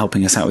sort of in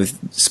helping us out with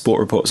sport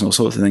reports and all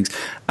sorts of things.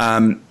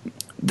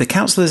 The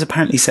councillors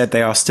apparently said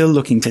they are still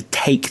looking to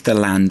take the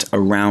land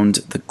around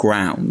the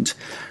ground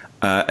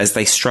as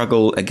they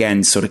struggle,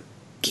 again, sort of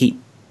keep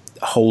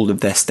hold of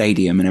their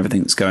stadium and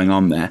everything that's going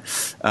on there.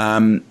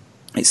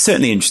 It's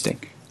certainly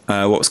interesting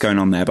what's going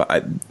on there,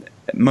 but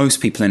most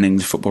people in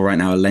English football right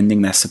now are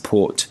lending their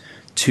support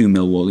to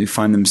Millwall, who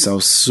find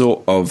themselves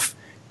sort of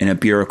in a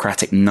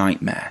bureaucratic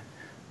nightmare.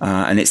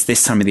 And it's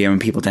this time of the year when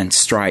people tend to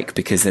strike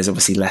because there's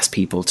obviously less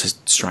people to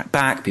strike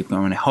back, people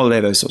go on a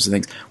holiday, those sorts of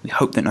things. We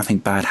hope that nothing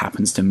bad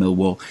happens to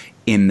Millwall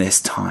in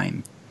this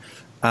time.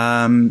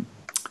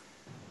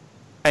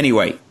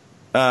 Anyway,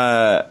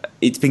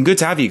 it's been good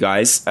to have you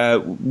guys.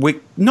 We're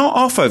not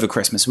off over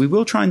Christmas. We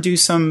will try and do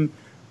some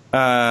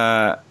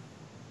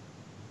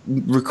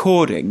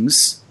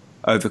recordings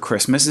over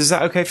Christmas. Is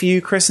that okay for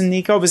you, Chris and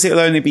Nico? Obviously,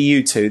 it'll only be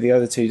you two. The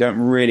other two don't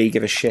really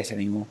give a shit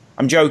anymore.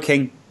 I'm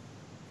joking.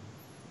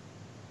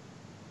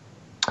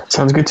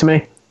 Sounds good to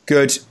me.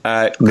 Good.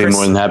 Chris, be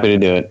more than happy to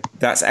do it.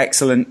 That's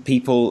excellent.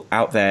 People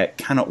out there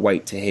cannot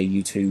wait to hear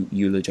you two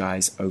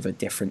eulogise over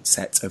different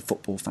sets of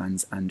football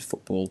fans and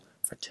football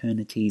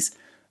fraternities.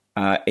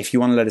 If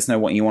you want to let us know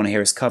what you want to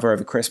hear us cover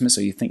over Christmas,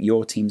 or you think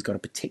your team's got a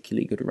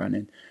particularly good run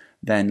in,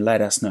 then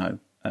let us know.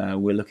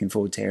 we're looking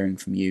forward to hearing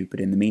from you. But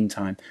in the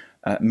meantime,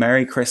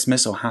 Merry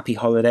Christmas or Happy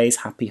Holidays,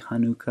 Happy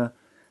Hanukkah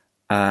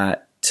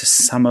to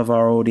some of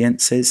our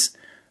audiences.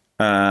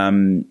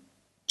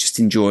 Just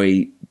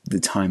enjoy the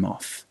time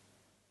off.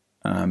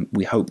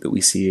 We hope that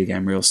we see you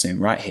again real soon,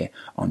 right here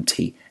on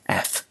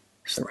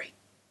TF3.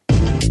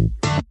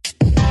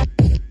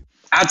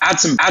 Add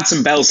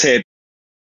some bells here.